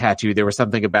had a tattoo, there was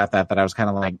something about that I was kind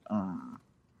of like,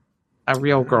 a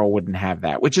real girl wouldn't have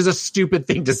that, which is a stupid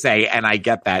thing to say. And I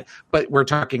get that, but we're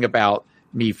talking about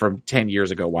me from 10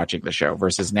 years ago watching the show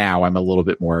versus now I'm a little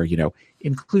bit more, you know,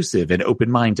 inclusive and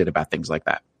open-minded about things like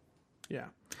that. Yeah.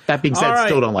 That being said,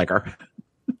 still don't like her.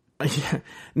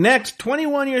 Next,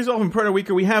 21 years old from Puerto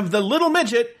Rico, we have the little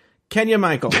midget, Kenya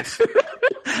Michaels.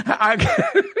 I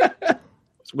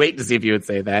was waiting to see if you would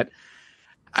say that.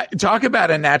 Talk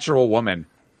about a natural woman.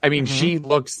 I mean, she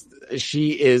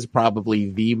is probably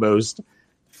the most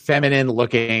feminine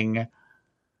looking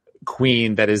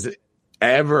queen that is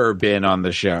ever been on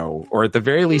the show, or at the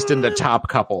very least in the top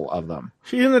couple of them.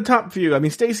 She's in the top few. I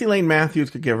mean, Stacey Lane Matthews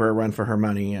could give her a run for her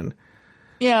money, and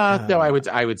no, I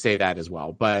would say that as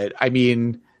well. But I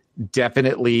mean,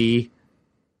 definitely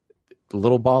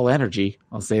little ball energy.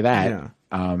 I'll say that.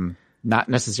 Yeah. Not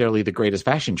necessarily the greatest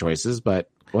fashion choices, but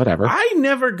whatever. I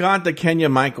never got the Kenya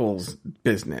Michaels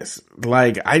business.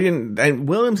 Like, I didn't.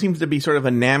 William seems to be sort of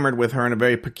enamored with her in a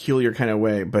very peculiar kind of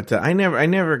way, but I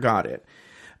never got it.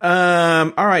 All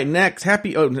right, next,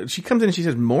 she comes in and she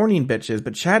says, "Morning, bitches,"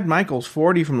 but Chad Michaels,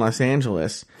 40 from Los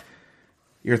Angeles.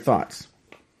 Your thoughts?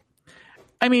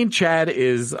 I mean, Chad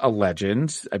is a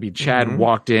legend. I mean, Chad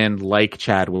walked in like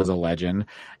Chad was a legend,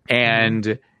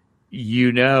 and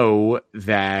you know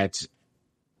that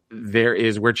there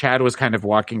is where Chad was kind of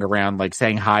walking around like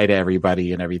saying hi to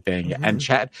everybody and everything. And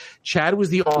Chad was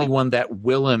the only one that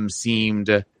Willem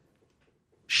seemed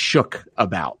shook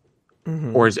about,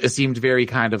 or it seemed very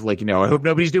kind of like, I hope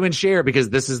nobody's doing Cher because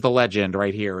this is the legend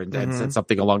right here, and said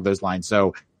something along those lines.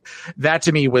 So that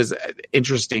to me was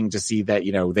interesting to see that,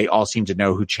 they all seemed to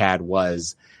know who Chad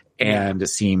was and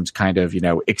seemed kind of,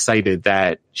 excited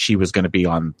that she was going to be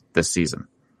on this season.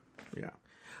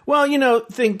 Well,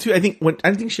 thing too, I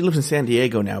think she lives in San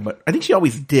Diego now, but I think she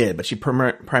always did, but she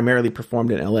primarily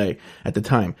performed in LA at the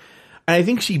time. And I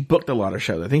think she booked a lot of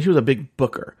shows. I think she was a big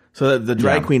booker. So the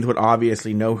drag queens would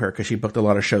obviously know her because she booked a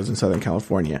lot of shows in Southern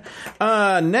California.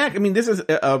 Next, I mean, this is,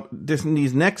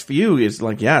 these next few is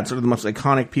like, it's sort of the most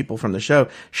iconic people from the show.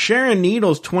 Sharon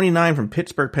Needles, 29 from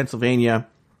Pittsburgh, Pennsylvania,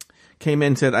 came in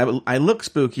and said, I look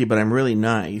spooky, but I'm really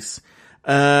nice.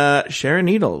 Sharon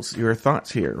Needles, your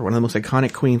thoughts here? One of the most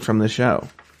iconic queens from the show.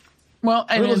 Well,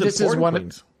 and this is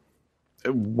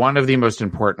one of the most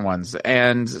important ones,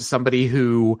 and somebody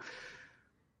who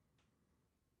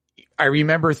I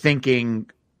remember thinking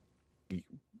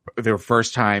the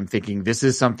first time thinking this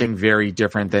is something very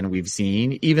different than we've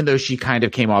seen, even though she kind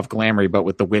of came off glamoury, but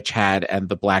with the witch hat and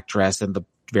the black dress and the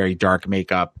very dark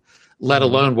makeup, let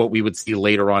alone what we would see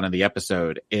later on in the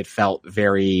episode, it felt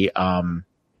very,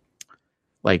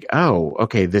 like, oh,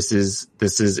 okay, this is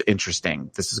interesting.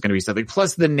 This is going to be something.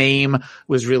 Plus the name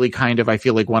was really kind of, I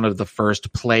feel like one of the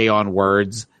first play on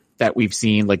words that we've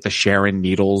seen, like the Sharon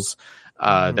Needles,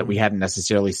 that we hadn't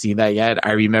necessarily seen that yet.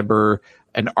 I remember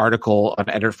an article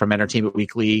from Entertainment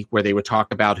Weekly where they would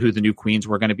talk about who the new queens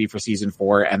were going to be for season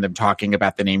 4 and them talking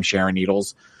about the name Sharon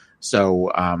Needles.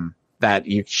 So, that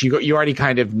you already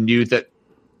kind of knew that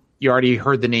you already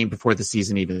heard the name before the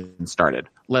season even started,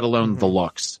 let alone the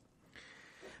looks.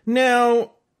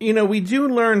 Now, we do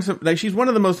learn she's one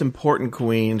of the most important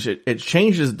queens. It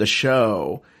changes the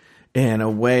show in a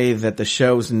way that the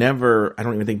show's never, I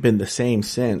don't even think, been the same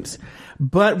since.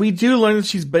 But we do learn that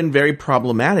she's been very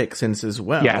problematic since as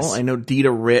well. Yes. I know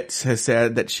Dita Ritz has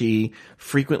said that she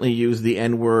frequently used the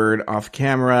N-word off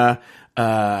camera.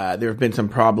 There have been some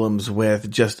problems with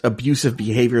just abusive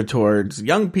behavior towards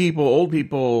young people, old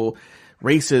people,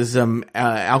 racism,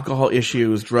 alcohol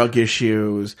issues, drug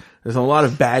issues. There's a lot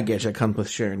of baggage that comes with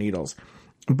Sharon Needles.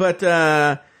 But,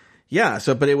 but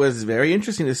it was very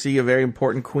interesting to see a very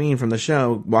important queen from the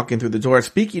show walking through the door.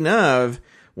 Speaking of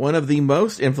one of the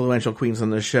most influential queens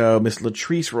on the show, Miss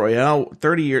Latrice Royale,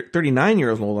 39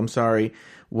 years old,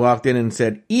 walked in and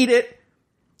said, "Eat it,"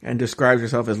 and describes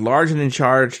herself as large and in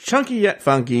charge, chunky yet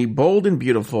funky, bold and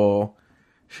beautiful.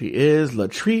 She is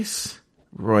Latrice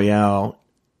Royale.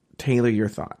 Taylor, your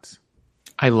thoughts?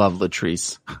 I love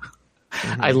Latrice.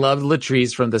 I loved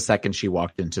Latrice from the second she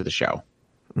walked into the show.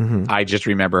 I just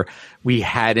remember we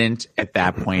hadn't at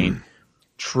that point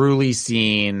truly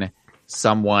seen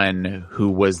someone who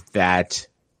was that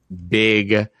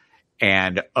big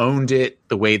and owned it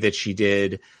the way that she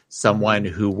did. Someone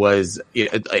who was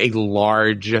a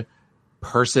large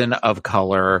person of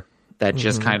color that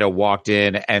just kind of walked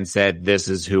in and said, "This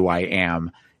is who I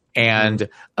am." And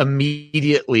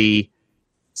immediately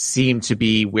seemed to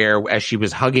be where, as she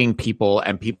was hugging people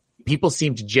and people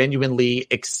seemed genuinely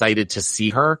excited to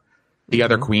see her. The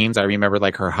other queens, I remember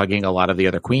like her hugging a lot of the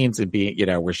other queens and being,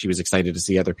 where she was excited to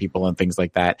see other people and things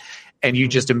like that. And you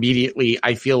just immediately,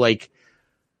 I feel like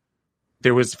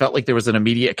felt like there was an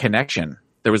immediate connection.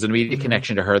 There was an immediate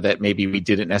connection to her that maybe we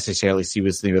didn't necessarily see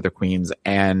with the other queens.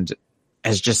 And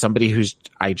as just somebody who's,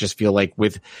 I just feel like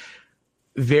with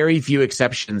very few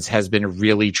exceptions has been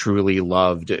really, truly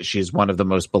loved. She's one of the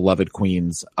most beloved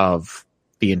queens of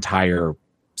the entire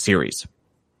series.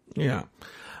 Yeah.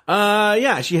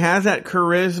 She has that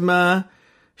charisma.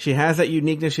 She has that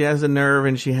uniqueness. She has the nerve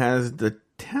and she has the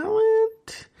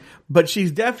talent, but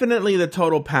she's definitely the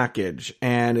total package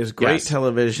and is great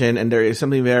television. And there is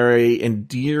something very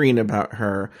endearing about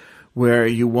her where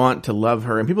you want to love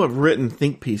her. And people have written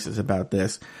think pieces about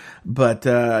this. But,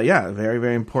 very,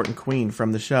 very important queen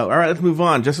from the show. All right, let's move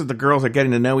on. Just as the girls are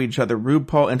getting to know each other,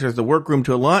 RuPaul enters the workroom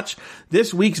to launch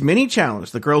this week's mini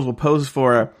challenge. The girls will pose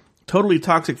for a totally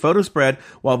toxic photo spread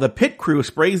while the pit crew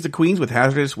sprays the queens with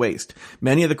hazardous waste.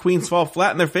 Many of the queens fall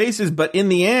flat in their faces, but in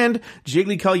the end,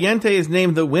 Jiggly Caliente is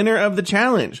named the winner of the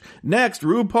challenge. Next,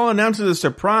 RuPaul announces a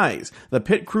surprise. The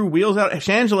pit crew wheels out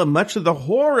Shangela, much to the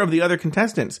horror of the other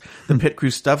contestants. The pit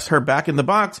crew stuffs her back in the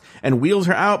box and wheels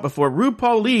her out. Before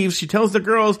RuPaul leaves, she tells the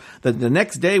girls that the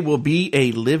next day will be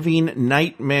a living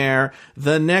nightmare.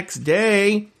 The next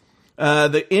day,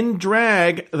 the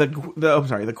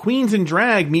queens in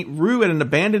drag meet Ru at an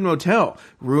abandoned motel.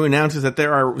 Ru announces that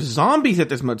there are zombies at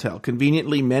this motel.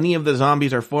 Conveniently, many of the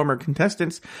zombies are former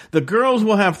contestants. The girls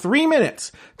will have 3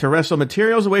 minutes to wrestle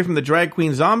materials away from the drag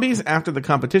queen zombies. After the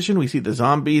competition, we see the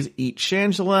zombies eat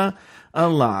Shangela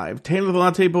alive. Taylor the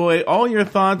Latte Boy, all your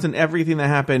thoughts and everything that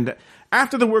happened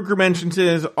after the workroom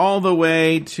entrances all the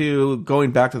way to going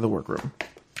back to the workroom.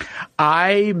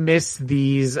 I miss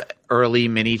these early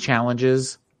mini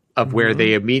challenges of where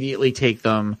they immediately take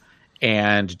them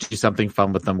and do something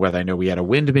fun with them. Whether I know we had a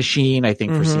wind machine, I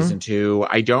think for season 2,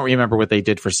 I don't remember what they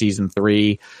did for season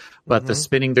 3, but the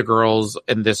spinning the girls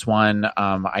in this one,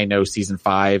 I know season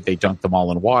 5, they dunked them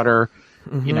all in water.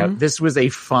 You know, this was a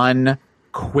fun,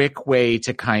 quick way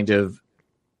to kind of,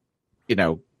 you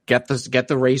know, get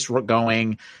the race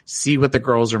going, see what the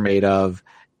girls are made of.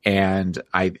 And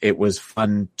it was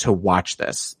fun to watch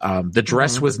this. The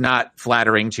dress was not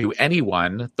flattering to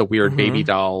anyone, the weird baby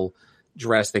doll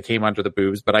dress that came under the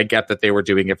boobs, but I get that they were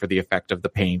doing it for the effect of the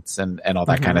paints and all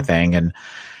that kind of thing.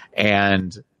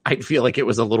 And I feel like it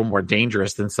was a little more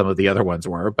dangerous than some of the other ones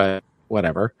were, but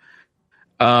whatever.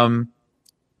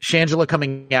 Shangela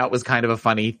coming out was kind of a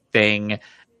funny thing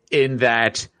in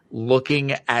that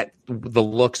looking at the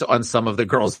looks on some of the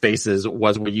girls' faces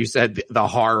was where you said the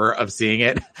horror of seeing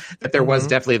it, that there was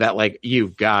definitely that, like,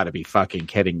 you've got to be fucking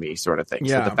kidding me sort of thing.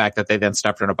 Yeah. So the fact that they then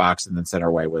stuffed her in a box and then sent her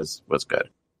away was good.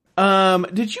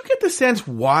 Did you get the sense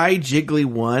why Jiggly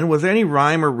won? Was there any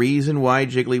rhyme or reason why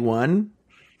Jiggly won?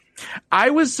 I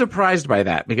was surprised by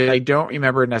that because I don't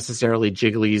remember necessarily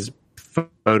Jiggly's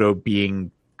photo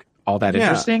being all that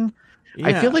interesting. Yeah.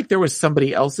 I feel like there was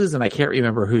somebody else's and I can't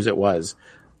remember whose it was.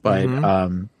 But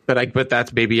but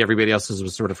that's maybe everybody else's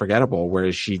was sort of forgettable,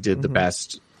 whereas she did the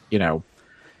best. You know,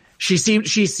 she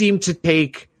seemed to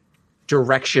take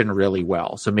direction really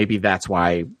well, so maybe that's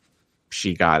why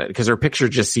she got it, because her picture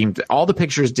just seemed, all the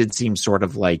pictures did seem sort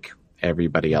of like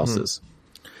everybody else's.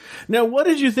 Now, what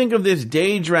did you think of this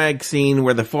day drag scene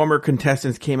where the former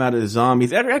contestants came out as zombies?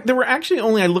 There were actually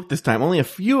only, I looked this time, only a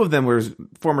few of them were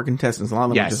former contestants. A lot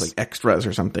of them were just like extras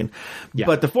or something. Yeah.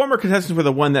 But the former contestants were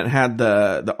the one that had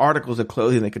the articles of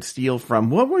clothing they could steal from.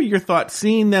 What were your thoughts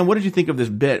seeing them? What did you think of this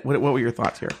bit? What were your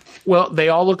thoughts here? Well, they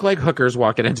all look like hookers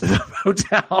walking into the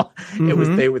hotel.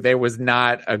 There was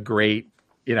not a great,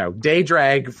 you know, day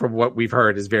drag from what we've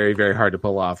heard is very, very hard to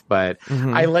pull off. But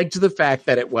I liked the fact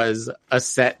that it was a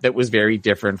set that was very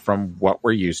different from what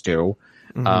we're used to.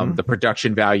 The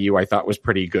production value I thought was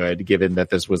pretty good, given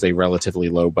that this was a relatively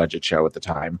low budget show at the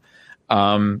time.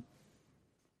 I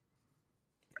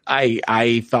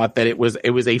thought that it was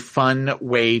a fun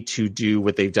way to do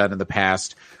what they've done in the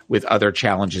past with other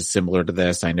challenges similar to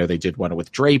this. I know they did one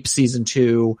with Drape season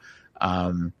 2.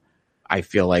 I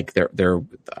feel like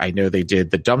I know they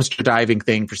did the dumpster diving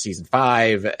thing for season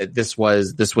 5. This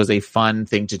was a fun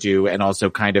thing to do. And also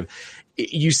kind of,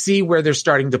 you see where they're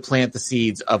starting to plant the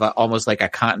seeds of almost like a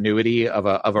continuity of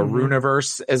a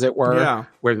Runiverse, as it were,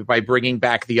 where by bringing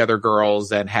back the other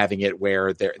girls and having it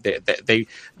where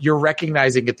you're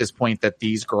recognizing at this point that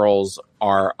these girls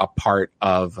are a part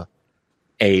of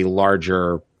a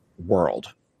larger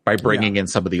world by bringing in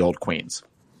some of the old queens.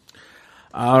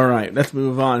 All right, let's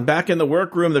move on. Back in the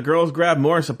workroom, the girls grab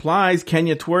more supplies.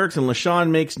 Kenya twerks and LaShawn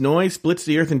makes noise, splits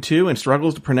the earth in two, and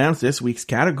struggles to pronounce this week's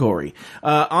category.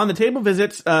 On the table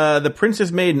visits, the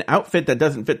princess made an outfit that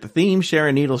doesn't fit the theme.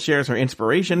 Sharon Needle shares her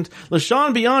inspirations.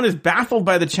 LaShawn Beyond is baffled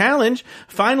by the challenge.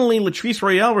 Finally, Latrice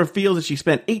Royale reveals that she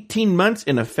spent 18 months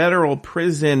in a federal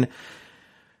prison.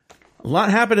 A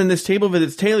lot happened in this table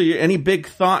visits. Taylor, any big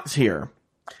thoughts here?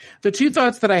 The two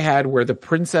thoughts that I had were the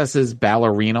princess's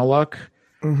ballerina look.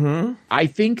 I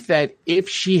think that if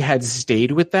she had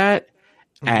stayed with that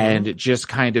and just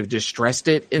kind of distressed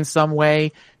it in some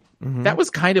way, that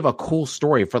was kind of a cool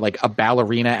story for like a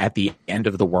ballerina at the end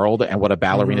of the world and what a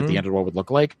ballerina at the end of the world would look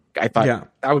like. I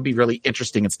thought that would be really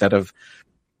interesting instead of, you know, just kind of, you know, making it a ballerina look. I think that if she had stayed with that and just kind of distressed it in some way, that was kind of a cool story for like a ballerina at the end of the world and what a ballerina at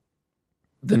the end of the world would look like. I thought that would be really interesting instead of,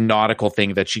 nautical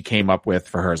thing that she came up with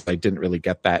for hers. I didn't really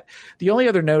get that. The only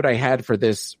other note I had for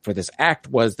this act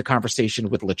was the conversation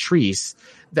with Latrice,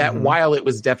 that while it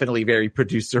was definitely very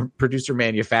producer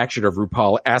manufactured of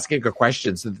RuPaul asking a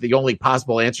question, so the only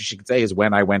possible answer she could say is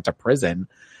when I went to prison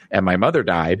and my mother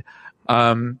died.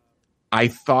 I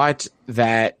thought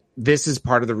that this is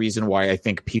part of the reason why I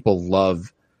think people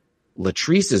love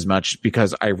Latrice as much,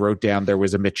 because I wrote down there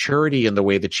was a maturity in the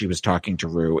way that she was talking to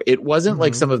Ru. It wasn't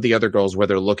like some of the other girls where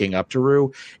they're looking up to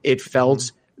Ru. It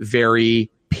felt very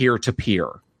peer-to-peer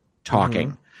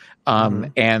talking.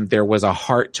 And there was a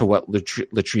heart to what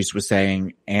Latrice was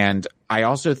saying. And I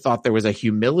also thought there was a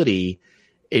humility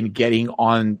in getting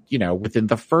on, within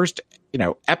the first,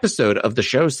 episode of the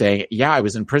show saying, yeah, I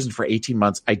was in prison for 18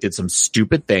 months. I did some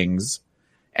stupid things.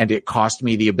 And it cost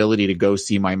me the ability to go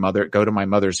to my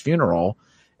mother's funeral.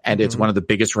 And it's one of the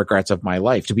biggest regrets of my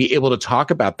life, to be able to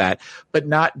talk about that, but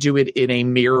not do it in a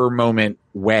mirror moment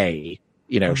way.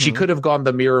 She could have gone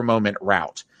the mirror moment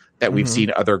route that we've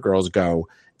seen other girls go,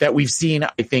 that we've seen,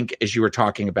 I think, as you were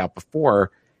talking about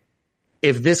before.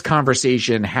 If this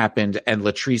conversation happened and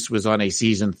Latrice was on a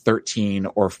season 13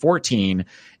 or 14,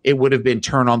 it would have been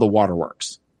turn on the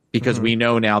waterworks, because we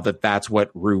know now that that's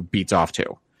what Ru beats off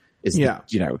to.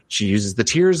 She uses the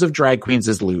tears of drag queens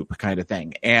as lube kind of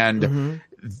thing. And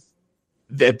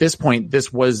at this point, this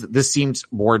seems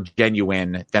more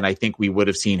genuine than I think we would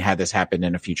have seen had this happened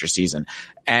in a future season.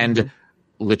 And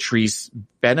Latrice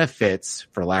benefits,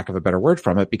 for lack of a better word,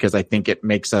 from it, because I think it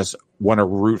makes us want to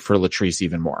root for Latrice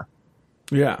even more.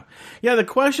 Yeah. Yeah. The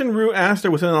question Ru asked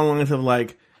her was along the lines of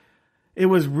like, it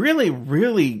was really,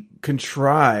 really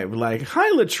contrived. Like,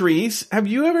 hi, Latrice, have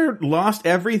you ever lost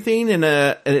everything and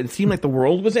it seemed like the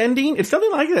world was ending? It's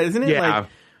something like that, isn't it?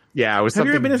 Yeah. It was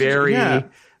something very,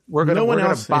 we're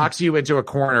going to box you into a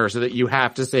corner so that you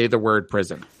have to say the word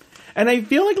prison. And I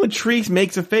feel like Latrice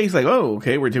makes a face like, oh,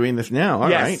 okay, we're doing this now. All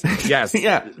right. Yes.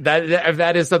 Yeah.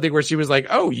 That is something where she was like,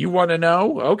 oh, you want to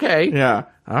know? Okay. Yeah.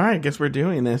 All right. Guess we're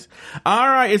doing this. All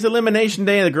right. It's elimination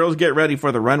day. The girls get ready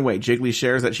for the runway. Jiggly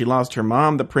shares that she lost her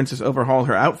mom. The princess overhauled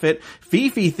her outfit.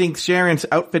 Fifi thinks Sharon's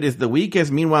outfit is the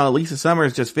weakest. Meanwhile, Lisa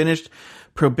Summers just finished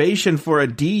probation for a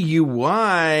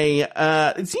DUI.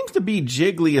 It seems to be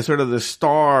Jiggly as sort of the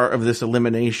star of this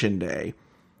elimination day.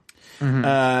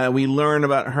 We learn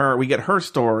about her. We get her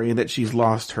story that she's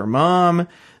lost her mom,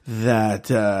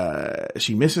 that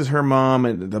she misses her mom,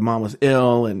 and the mom was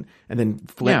ill, and then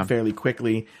fled fairly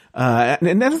quickly.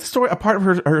 And that's a story, a part of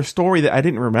her story that I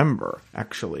didn't remember,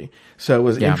 actually. So it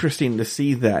was interesting to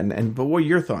see that. But what are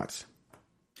your thoughts?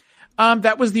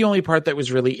 That was the only part that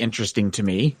was really interesting to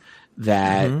me,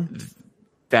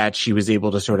 that she was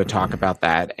able to sort of talk about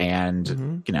that.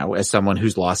 And, as someone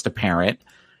who's lost a parent,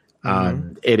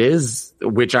 it is,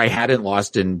 which I hadn't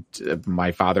lost, and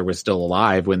my father was still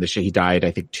alive when he died,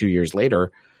 I think 2 years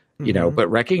later,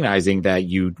 but recognizing that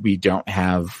we don't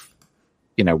have,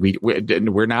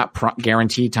 we're not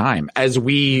guaranteed time as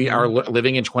we are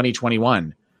living in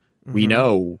 2021. We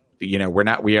know,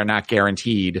 we are not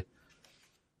guaranteed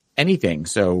anything.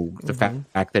 So the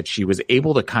fact that she was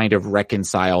able to kind of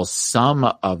reconcile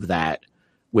some of that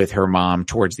with her mom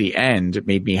towards the end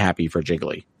made me happy for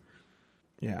Jiggly.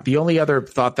 Yeah. The only other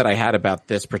thought that I had about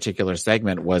this particular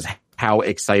segment was how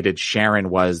excited Sharon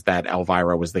was that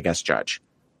Elvira was the guest judge.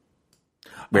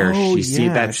 Where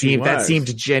that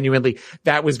seemed genuinely,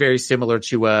 that was very similar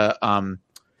to Widow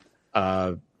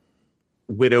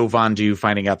Vondu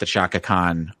finding out that Shaka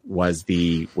Khan was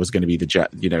going to be the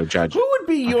judge. Who would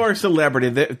be your celebrity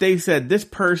that they said this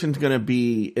person's going to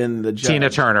be in the judge?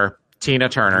 Tina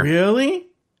Turner. Really?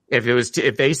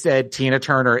 If they said Tina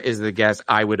Turner is the guest,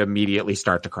 I would immediately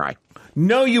start to cry.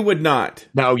 No, you would not.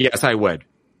 No, yes, I would.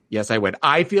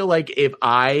 I feel like if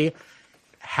I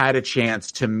had a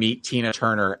chance to meet Tina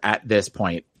Turner at this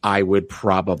point, I would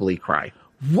probably cry.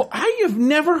 Well, I have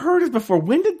never heard it before.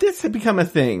 When did this become a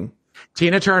thing?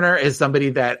 Tina Turner is somebody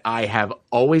that I have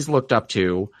always looked up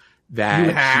to. That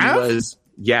you have?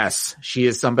 She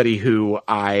is somebody who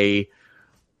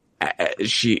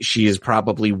she is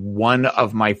probably one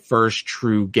of my first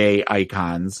true gay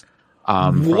icons.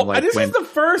 This is the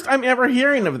first I'm ever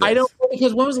hearing of this. I don't know,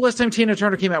 because when was the last time Tina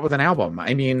Turner came out with an album?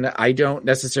 I mean, I don't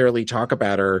necessarily talk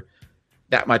about her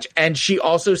that much. And she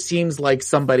also seems like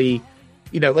somebody,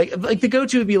 like the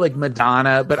go-to would be like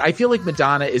Madonna, but I feel like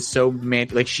Madonna is so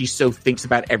she so thinks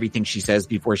about everything she says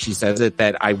before she says it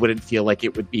that I wouldn't feel like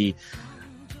it would be.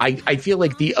 I feel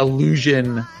like the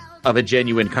illusion of a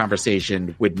genuine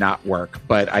conversation would not work,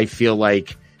 but I feel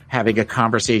like having a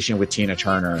conversation with Tina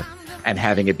Turner and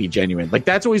having it be genuine, like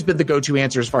that's always been the go-to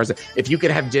answer as far as if you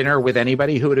could have dinner with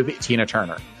anybody, who would it be? Tina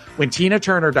Turner. When Tina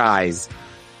Turner dies,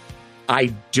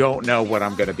 I don't know what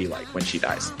I'm going to be like when she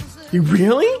dies. You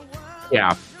really?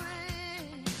 Yeah.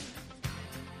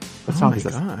 What song is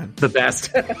this? God. The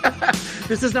best.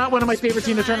 This is not one of my favorite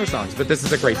Tina Turner songs, but this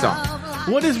is a great song.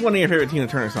 What is one of your favorite Tina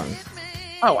Turner songs?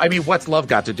 Oh, I mean, What's Love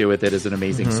Got to Do with It is an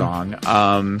amazing song.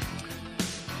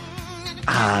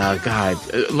 God,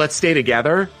 Let's Stay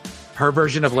Together. Her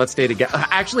version of Let's Stay Together.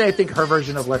 Actually, I think her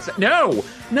version of Let's... No,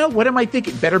 what am I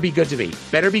thinking? Better Be Good to Me.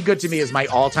 Better Be Good to Me is my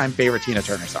all-time favorite Tina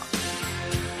Turner song.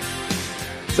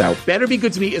 So, Better Be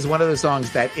Good to Me is one of those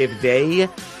songs that if they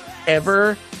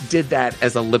ever did that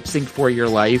as a lip sync for your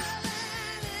life,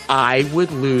 I would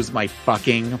lose my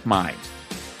fucking mind.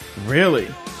 Really?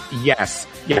 Yes.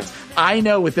 I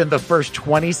know within the first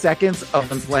 20 seconds of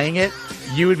them playing it,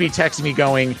 you would be texting me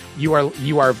going, you are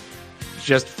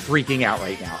just freaking out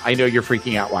right now. I know you're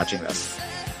freaking out watching this.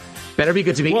 Better Be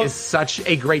Good to Me is such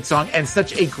a great song, and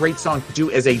such a great song to do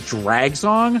as a drag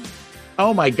song.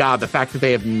 Oh my God, the fact that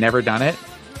they have never done it.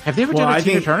 Have they ever done a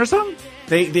Tina Turner song?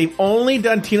 They've only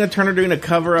done Tina Turner doing a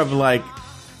cover of like,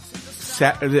 is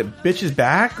it Bitches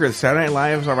Back or Saturday Night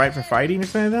Live's All Right for Fighting or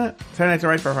something like that? Saturday Night's All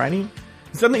Right for Fighting?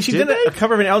 Something she did a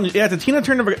cover of an Elton. Yeah, it's a Tina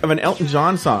Turner of an Elton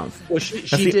John song. Well,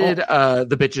 she did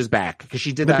The Bitches Back, because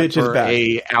she did that for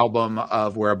a album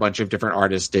of where a bunch of different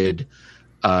artists did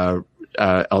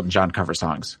Elton John cover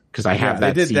songs. Because I have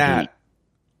that CD.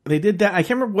 They did that. I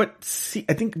can't remember what.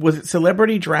 I think was it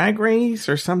Celebrity Drag Race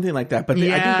or something like that. But I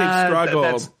think they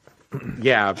struggled.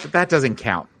 Yeah, but that doesn't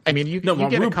count. I mean, you get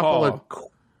RuPaul, a couple of.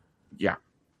 Yeah.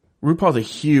 RuPaul's a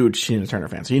huge Tina Turner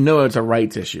fan, so you know it's a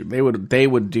rights issue. They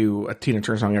would do a Tina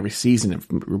Turner song every season if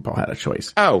RuPaul had a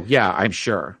choice. Oh yeah, I'm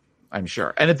sure. And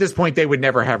at this point, they would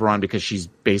never have her on because she's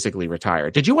basically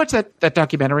retired. Did you watch that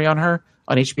documentary on her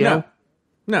on HBO?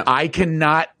 No. I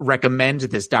cannot recommend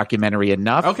this documentary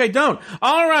enough. Okay, don't.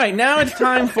 All right, now it's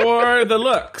time for the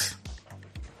looks.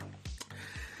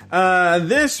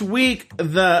 This week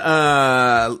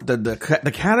the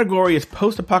category is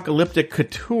post-apocalyptic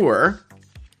couture.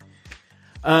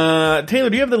 Taylor,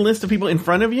 do you have the list of people in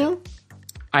front of you?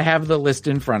 I have the list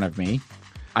in front of me.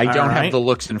 I don't have the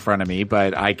looks in front of me,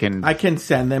 but I can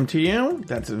send them to you.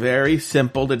 That's very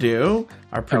simple to do.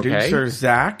 Our producer,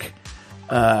 Zach,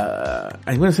 I'm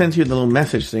going to send you the little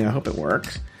message thing. I hope it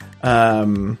works.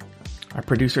 Our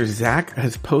producer, Zach,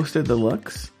 has posted the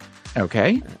looks.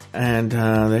 Okay. And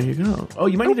there you go. Oh,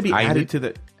 you might need to be added to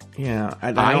the... Yeah.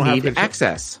 I need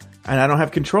access. And I don't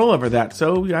have control over that,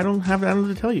 so I don't have that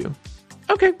to tell you.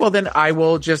 Okay, well then I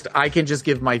can just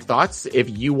give my thoughts if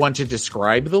you want to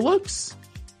describe the looks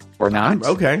or not.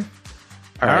 Okay.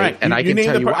 All right. And I can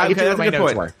tell you what my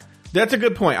notes were. That's a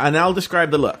good point. And I'll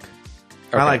describe the look.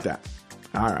 Okay. I like that.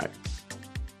 All right.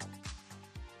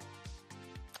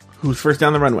 Who's first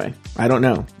down the runway? I don't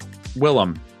know.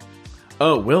 Willem.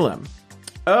 Oh, Willem.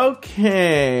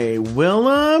 Okay.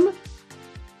 Willem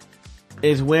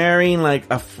is wearing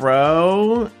like a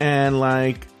fro and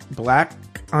like black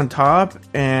on top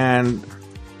and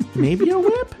maybe a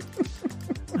whip?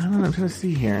 I don't know. I'm trying to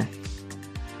see here.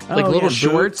 Like little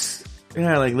shorts?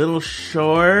 Yeah, like little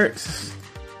shorts.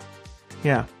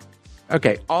 Yeah.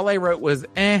 Okay. All I wrote was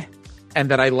and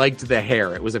that I liked the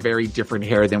hair. It was a very different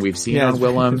hair than we've seen on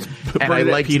Willem. And I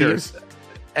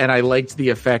liked the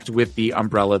effect with the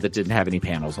umbrella that didn't have any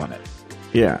panels on it.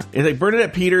 Yeah. It's like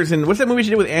Bernadette Peters and what's that movie she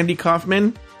did with Andy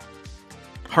Kaufman?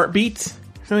 Heartbeats?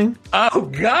 Something? Oh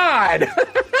God.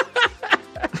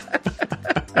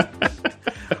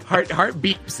 Heart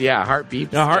beeps. Yeah, heart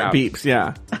beeps. No, heart beeps,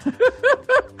 yeah.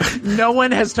 No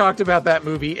one has talked about that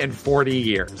movie in 40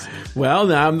 years. Well,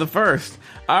 now I'm the first.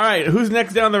 All right, who's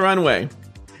next down the runway?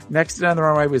 Next down the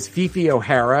runway was Fifi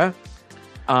O'Hara.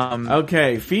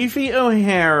 Okay, Fifi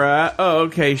O'Hara. Oh,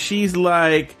 okay, she's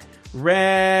like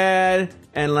red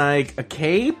and like a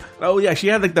cape. Oh yeah, she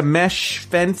had like the mesh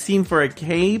fencing for a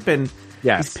cape, and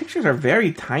these pictures are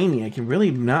very tiny. I can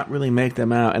not really make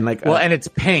them out. And like, and it's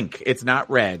pink. It's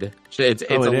not red. It's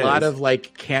a lot of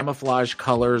like camouflage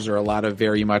colors, or a lot of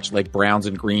very much like browns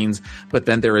and greens. But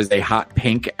then there is a hot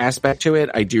pink aspect to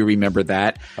it. I do remember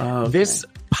that. Okay. This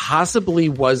possibly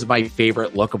was my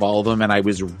favorite look of all of them, and I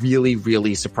was really,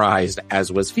 really surprised,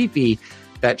 as was Fifi,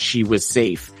 that she was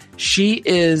safe. She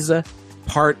is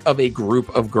part of a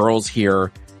group of girls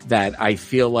here that I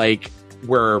feel like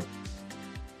were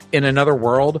in another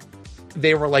world.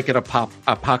 They were like an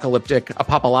apocalyptic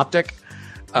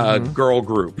girl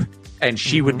group, and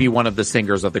she would be one of the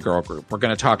singers of the girl group. We're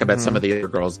going to talk about some of the other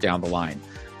girls down the line,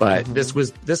 but this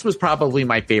was probably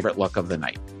my favorite look of the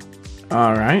night.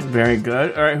 All right, very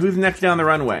good. All right, who's next down the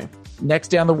runway? Next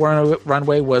down the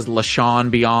runway was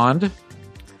LaShawn Beyond.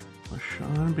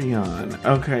 LaShawn Beyond.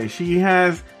 Okay, she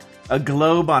has a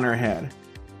globe on her head.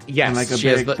 Yes, and like a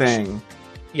big thing.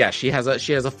 She has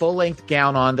a full length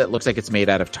gown on that looks like it's made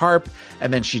out of tarp,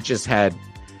 and then she just had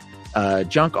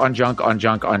junk on junk on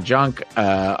junk on junk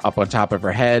up on top of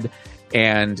her head,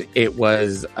 and it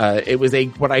was a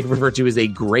what I refer to as a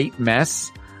great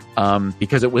mess.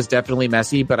 Because it was definitely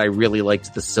messy, but I really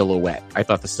liked the silhouette. I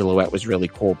thought the silhouette was really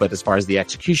cool, but as far as the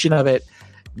execution of it,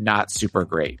 not super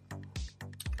great.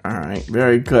 All right,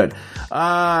 very good.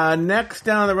 Next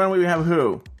down the runway, we have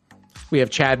who? We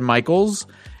have Chad Michaels,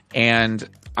 and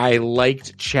I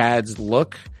liked Chad's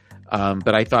look,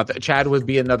 but I thought that Chad would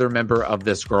be another member of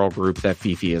this girl group that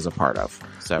Fifi is a part of.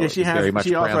 So yeah, she has very much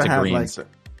browns and greens.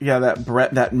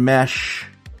 That mesh,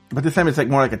 but this time it's like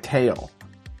more like a tail.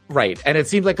 Right, and it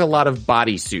seemed like a lot of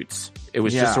bodysuits. It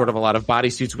was just sort of a lot of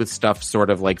bodysuits with stuff sort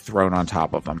of like thrown on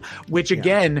top of them. Which,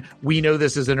 again, we know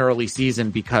this is an early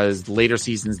season because later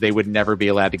seasons they would never be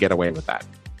allowed to get away with that.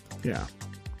 Yeah.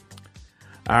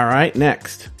 All right,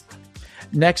 next.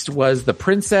 Next was the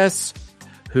princess,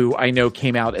 who I know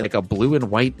came out in like a blue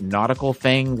and white nautical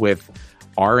thing with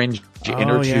orange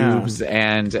inner tubes,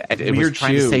 and it was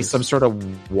trying to say some sort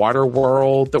of water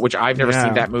world, which I've never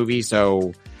seen that movie,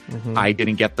 so... I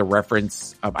didn't get the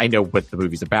reference. I know what the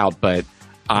movie's about, but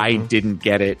I didn't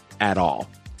get it at all.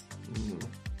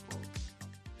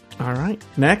 All right.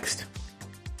 Next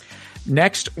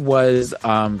was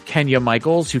Kenya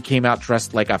Michaels, who came out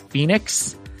dressed like a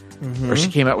phoenix. Or she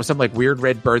came out with some like weird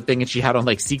red bird thing, and she had on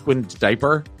like sequined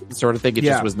diaper sort of thing. It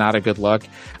just was not a good look.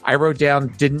 I wrote down,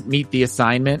 didn't meet the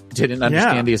assignment, didn't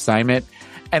understand the assignment.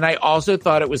 And I also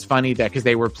thought it was funny that because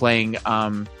they were playing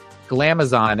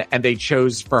Glamazon, and they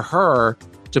chose for her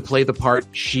to play the part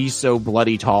She's So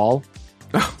Bloody Tall.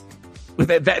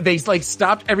 They like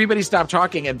stopped, everybody stopped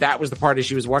talking, and that was the part as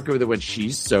she was walking with it when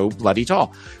She's So Bloody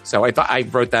Tall. So I thought, I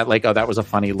wrote that like, oh, that was a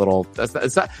funny little,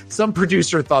 some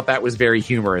producer thought that was very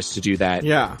humorous to do that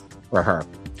for her.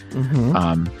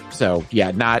 So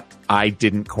yeah, I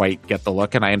didn't quite get the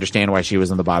look, and I understand why she was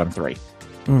in the bottom three.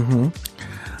 All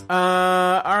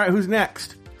right, who's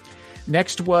next?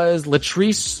 Next was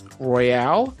Latrice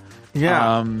Royale.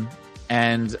 Yeah.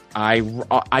 And I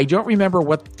don't remember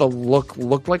what the look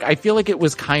looked like. I feel like it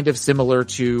was kind of similar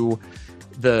to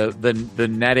the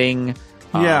netting.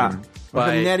 But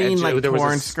the netting, like there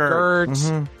was a skirt.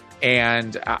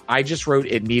 And I just wrote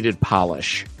it needed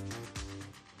polish.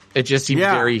 It just seemed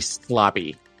very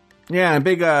sloppy. Yeah, and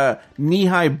big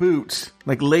knee-high boots,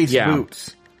 like lace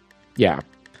boots. Yeah.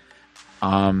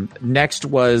 Next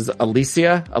was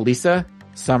Elisa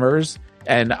Summers,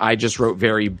 and I just wrote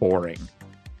very boring.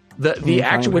 The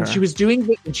actual when Ru was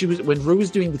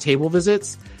doing the table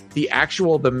visits, the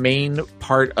main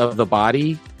part of the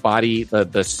body,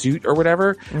 the suit or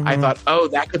whatever, I thought, oh,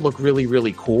 that could look really,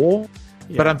 really cool.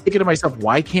 Yeah. But I'm thinking to myself,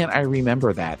 why can't I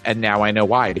remember that? And now I know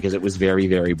why, because it was very,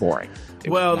 very boring.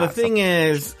 Well, the thing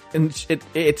is, and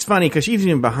it's funny because she's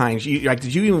even behind.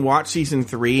 Did you even watch season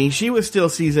 3? She was still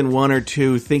season 1 or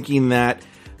 2, thinking that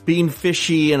being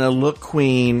fishy and a look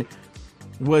queen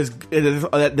was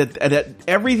that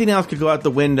everything else could go out the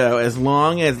window as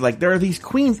long as like there are these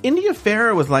queens. India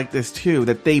Farah was like this too.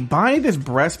 That they buy this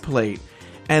breastplate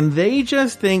and they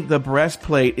just think the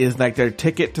breastplate is like their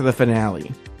ticket to the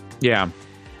finale. Yeah.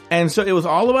 And so it was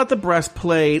all about the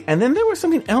breastplate, and then there was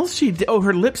something else she did. Oh,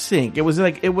 her lip sync. She was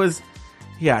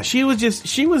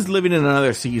living in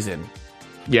another season.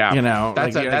 Yeah. You know,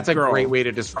 that's a great way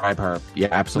to describe her. Yeah,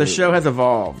 absolutely. The show has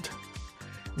evolved.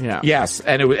 Yeah. Yes.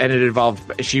 And it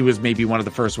evolved. She was maybe one of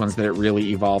the first ones that it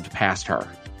really evolved past her.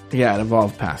 Yeah, it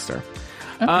evolved past her.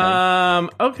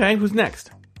 Okay. Who's next?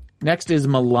 Next is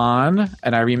Milan.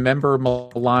 And I remember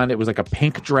Milan, it was like a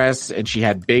pink dress and she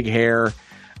had big hair.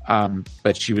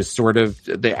 But she was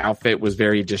the outfit was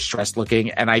very distressed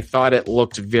looking, and I thought it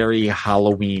looked very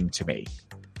Halloween to me.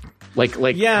 Like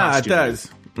yeah, costuming. It does.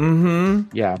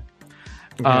 Mm-hmm. Yeah.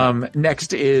 Okay.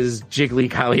 Next is Jiggly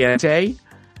Caliente,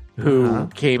 who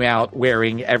came out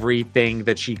wearing everything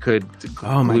that she could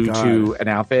glue to an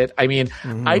outfit. I mean,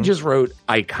 I just wrote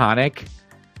iconic.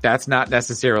 That's not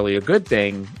necessarily a good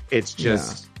thing. It's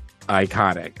just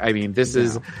iconic. I mean, this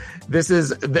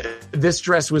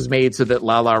dress was made so that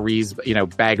Lala Ree's,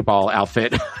 bag ball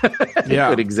outfit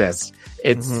could exist.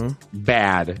 It's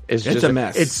bad. It's just a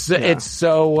mess. It's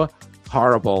so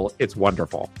horrible. It's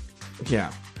wonderful.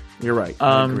 Yeah, you're right.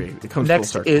 I agree. It comes full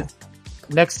circle.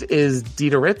 Next is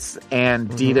Dita Ritz,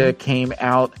 and Dita came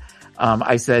out.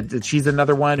 I said that she's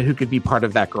another one who could be part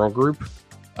of that girl group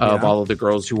of all of the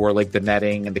girls who wore like the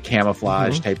netting and the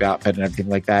camouflage type outfit and everything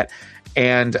like that.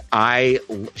 And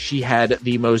she had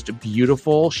the most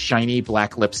beautiful shiny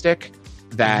black lipstick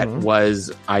that was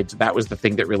the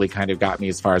thing that really kind of got me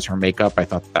as far as her makeup. I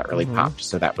thought that really popped.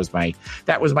 So that was my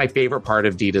favorite part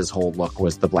of Dita's whole look,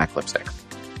 was the black lipstick.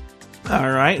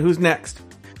 All right, who's next?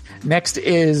 Next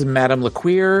is Madame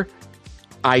LaQueer.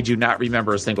 I do not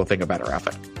remember a single thing about her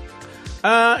outfit.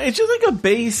 It's just like a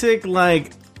basic,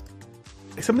 like,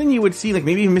 something you would see, like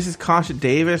maybe Mrs. Kasha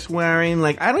Davis wearing.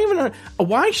 Like, I don't even know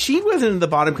why she wasn't in the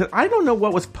bottom, because I don't know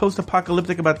what was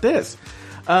post-apocalyptic about this.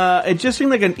 It just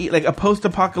seemed like a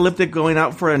post-apocalyptic going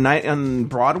out for a night on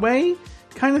Broadway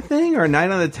kind of thing, or a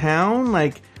night on the town.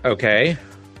 Like, okay.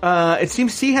 It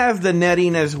seems she has the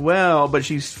netting as well, but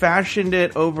she's fashioned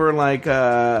it over like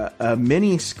a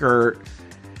mini skirt.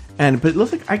 But it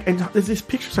looks like these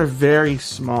pictures are very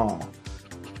small.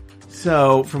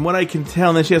 So from what I can tell,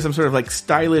 and then she has some sort of like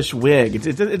stylish wig.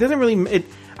 It doesn't really.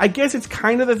 I guess it's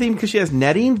kind of the theme because she has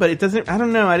netting, but it doesn't. I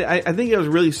don't know. I think it was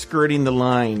really skirting the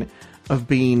line of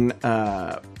being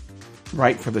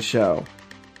right for the show.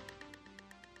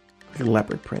 Like a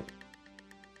leopard print.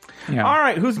 Yeah. All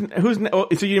right, who's oh,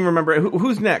 so you didn't remember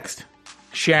who's next?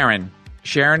 Sharon.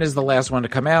 Sharon is the last one to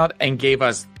come out and gave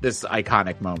us this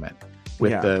iconic moment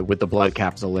with the blood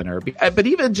capsule in her. But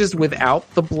even just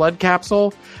without the blood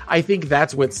capsule, I think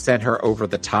that's what sent her over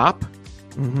the top.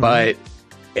 But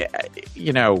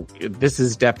this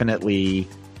is definitely,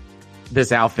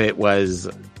 this outfit was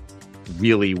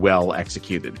really well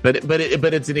executed. But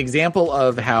it's an example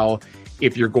of how,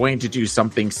 if you're going to do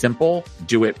something simple,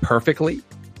 do it perfectly.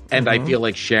 And I feel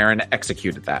like Sharon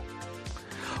executed that.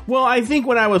 Well, I think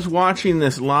when I was watching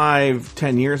this live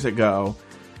 10 years ago,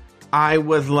 I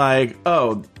was like,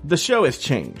 oh, the show has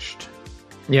changed.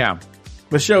 Yeah.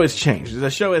 The show has changed. The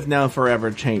show has now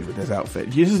forever changed with this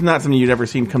outfit. This is not something you'd ever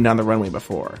seen come down the runway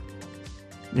before.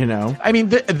 You know? I mean,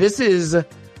 this is,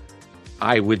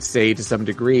 I would say to some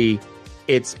degree,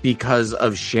 it's because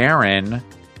of Sharon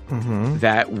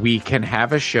that we can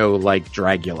have a show like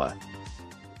Dragula.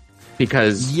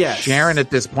 Because Sharon at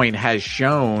this point has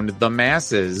shown the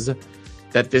masses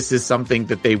that this is something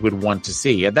that they would want to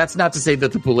see. And that's not to say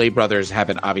that the Boulet brothers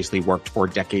haven't obviously worked for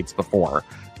decades before.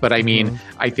 But I mean,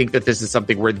 I think that this is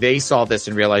something where they saw this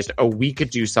and realized, oh, we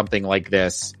could do something like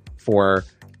this for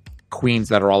queens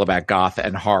that are all about goth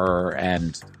and horror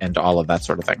and all of that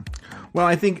sort of thing. Well,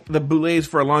 I think the Boulets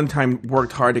for a long time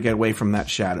worked hard to get away from that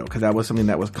shadow, because that was something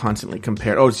that was constantly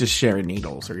compared. Oh, it's just Sharon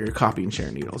Needles, or you're copying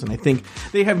Sharon Needles. And I think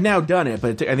they have now done it,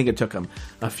 but I think it took them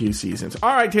a few seasons. All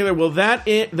right, Taylor, well,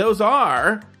 those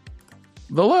are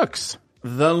the looks.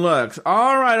 The looks.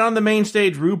 All right, on the main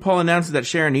stage, RuPaul announces that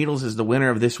Sharon Needles is the winner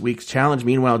of this week's challenge.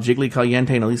 Meanwhile, Jiggly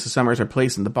Caliente and Elisa Summers are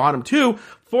placed in the bottom two,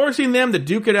 forcing them to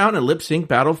duke it out in a lip-sync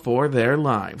battle for their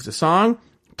lives. The song,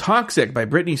 Toxic by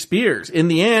Britney Spears. In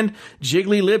the end,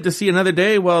 Jiggly lived to see another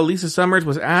day, while Lisa Summers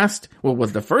was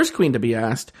the first queen to be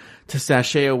asked to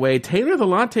sashay away. Taylor the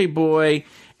Latte Boy,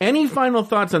 any final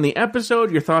thoughts on the episode?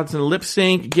 Your thoughts on the lip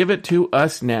sync? Give it to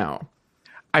us now.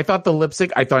 I thought the lip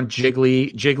sync,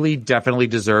 Jiggly definitely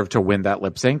deserved to win that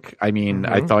lip sync. I mean,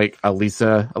 I thought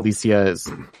Elisa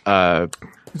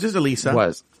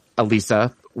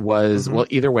was, well,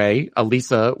 either way,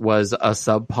 Elisa was a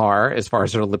subpar as far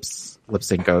as her lip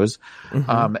sync goes.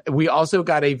 We also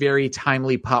got a very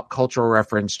timely pop cultural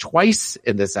reference twice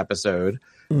in this episode,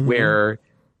 where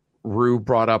Ru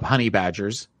brought up honey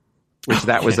badgers, which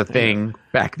that was a thing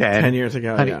back then. 10 years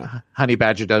ago, Honey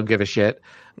badger don't give a shit.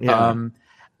 Yeah.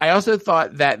 I also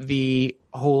thought that the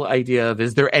whole idea of,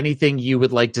 is there anything you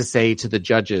would like to say to the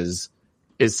judges,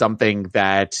 is something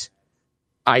that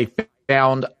I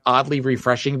found oddly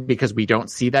refreshing, because we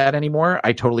don't see that anymore.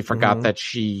 I totally forgot that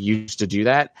she used to do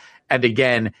that. And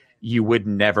again, she would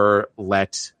never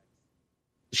let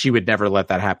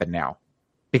that happen now,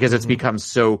 because it's become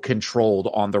so controlled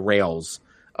on the rails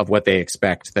of what they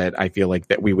expect, that I feel like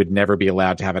that we would never be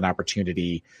allowed to have an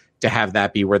opportunity to have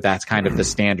that be where that's kind of the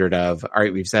standard of, all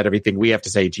right, we've said everything we have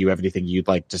to say. Do you have anything you'd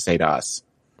like to say to us?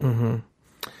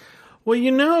 Well,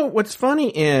 you know, what's funny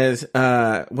is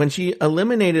when she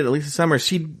eliminated Elisa Summers,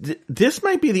 this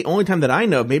might be the only time that I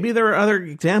know. Maybe there are other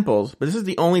examples, but this is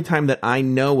the only time that I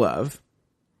know of.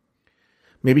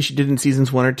 Maybe she did in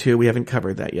seasons 1 or 2. We haven't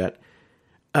covered that yet.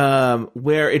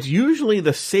 Where it's usually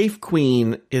the safe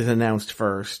queen is announced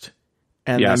first,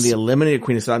 and then the eliminated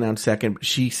queen is announced second.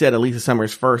 She said Elisa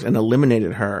Summers first and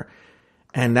eliminated her,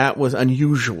 and that was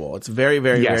unusual. It's very,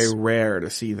 very, very rare to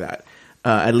see that.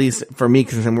 At least for me,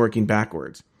 because I'm working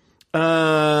backwards.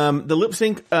 The lip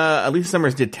sync, Elisa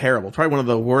Summers did terrible. Probably one of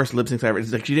the worst lip syncs ever.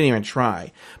 It's like she didn't even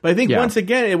try. But I think once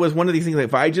again, it was one of these things like,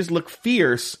 if I just look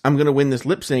fierce, I'm going to win this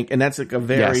lip sync. And that's like a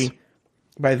very,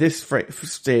 by this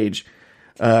stage,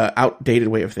 outdated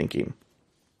way of thinking.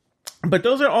 But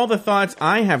those are all the thoughts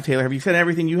I have, Taylor. Have you said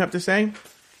everything you have to say?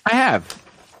 I have.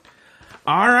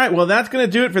 All right. Well, that's going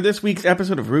to do it for this week's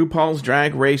episode of RuPaul's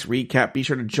Drag Race Recap. Be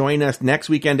sure to join us next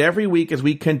weekend every week as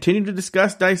we continue to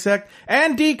discuss, dissect,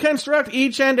 and deconstruct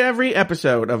each and every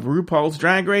episode of RuPaul's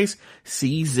Drag Race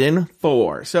Season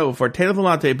 4. So for Taylor the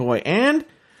Latte Boy and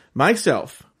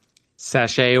myself,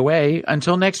 sashay away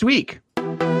until next week.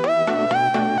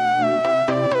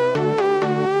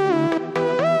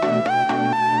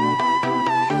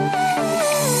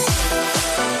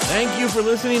 Thank you for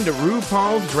listening to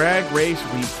RuPaul's Drag Race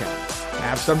Recap.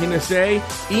 Have something to say?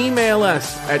 Email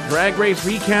us at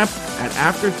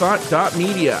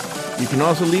dragracerecap@afterthought.media. You can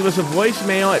also leave us a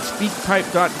voicemail at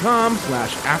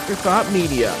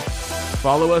speakpipe.com/afterthoughtmedia.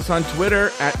 Follow us on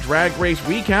Twitter at Drag Race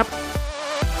Recap.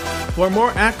 For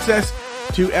more access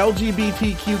to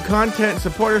LGBTQ content,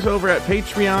 support us over at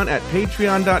Patreon at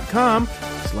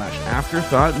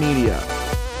patreon.com/afterthoughtmedia.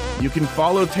 You can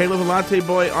follow Taylor the Latte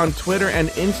Boy on Twitter and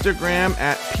Instagram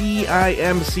at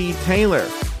PIMCTaylor.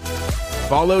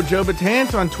 Follow Joe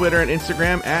Batance on Twitter and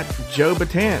Instagram at Joe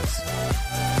Batance.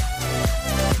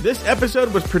 This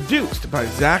episode was produced by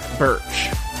Zach Birch.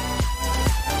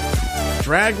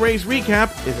 Drag Race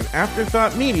Recap is an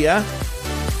Afterthought Media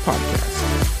podcast.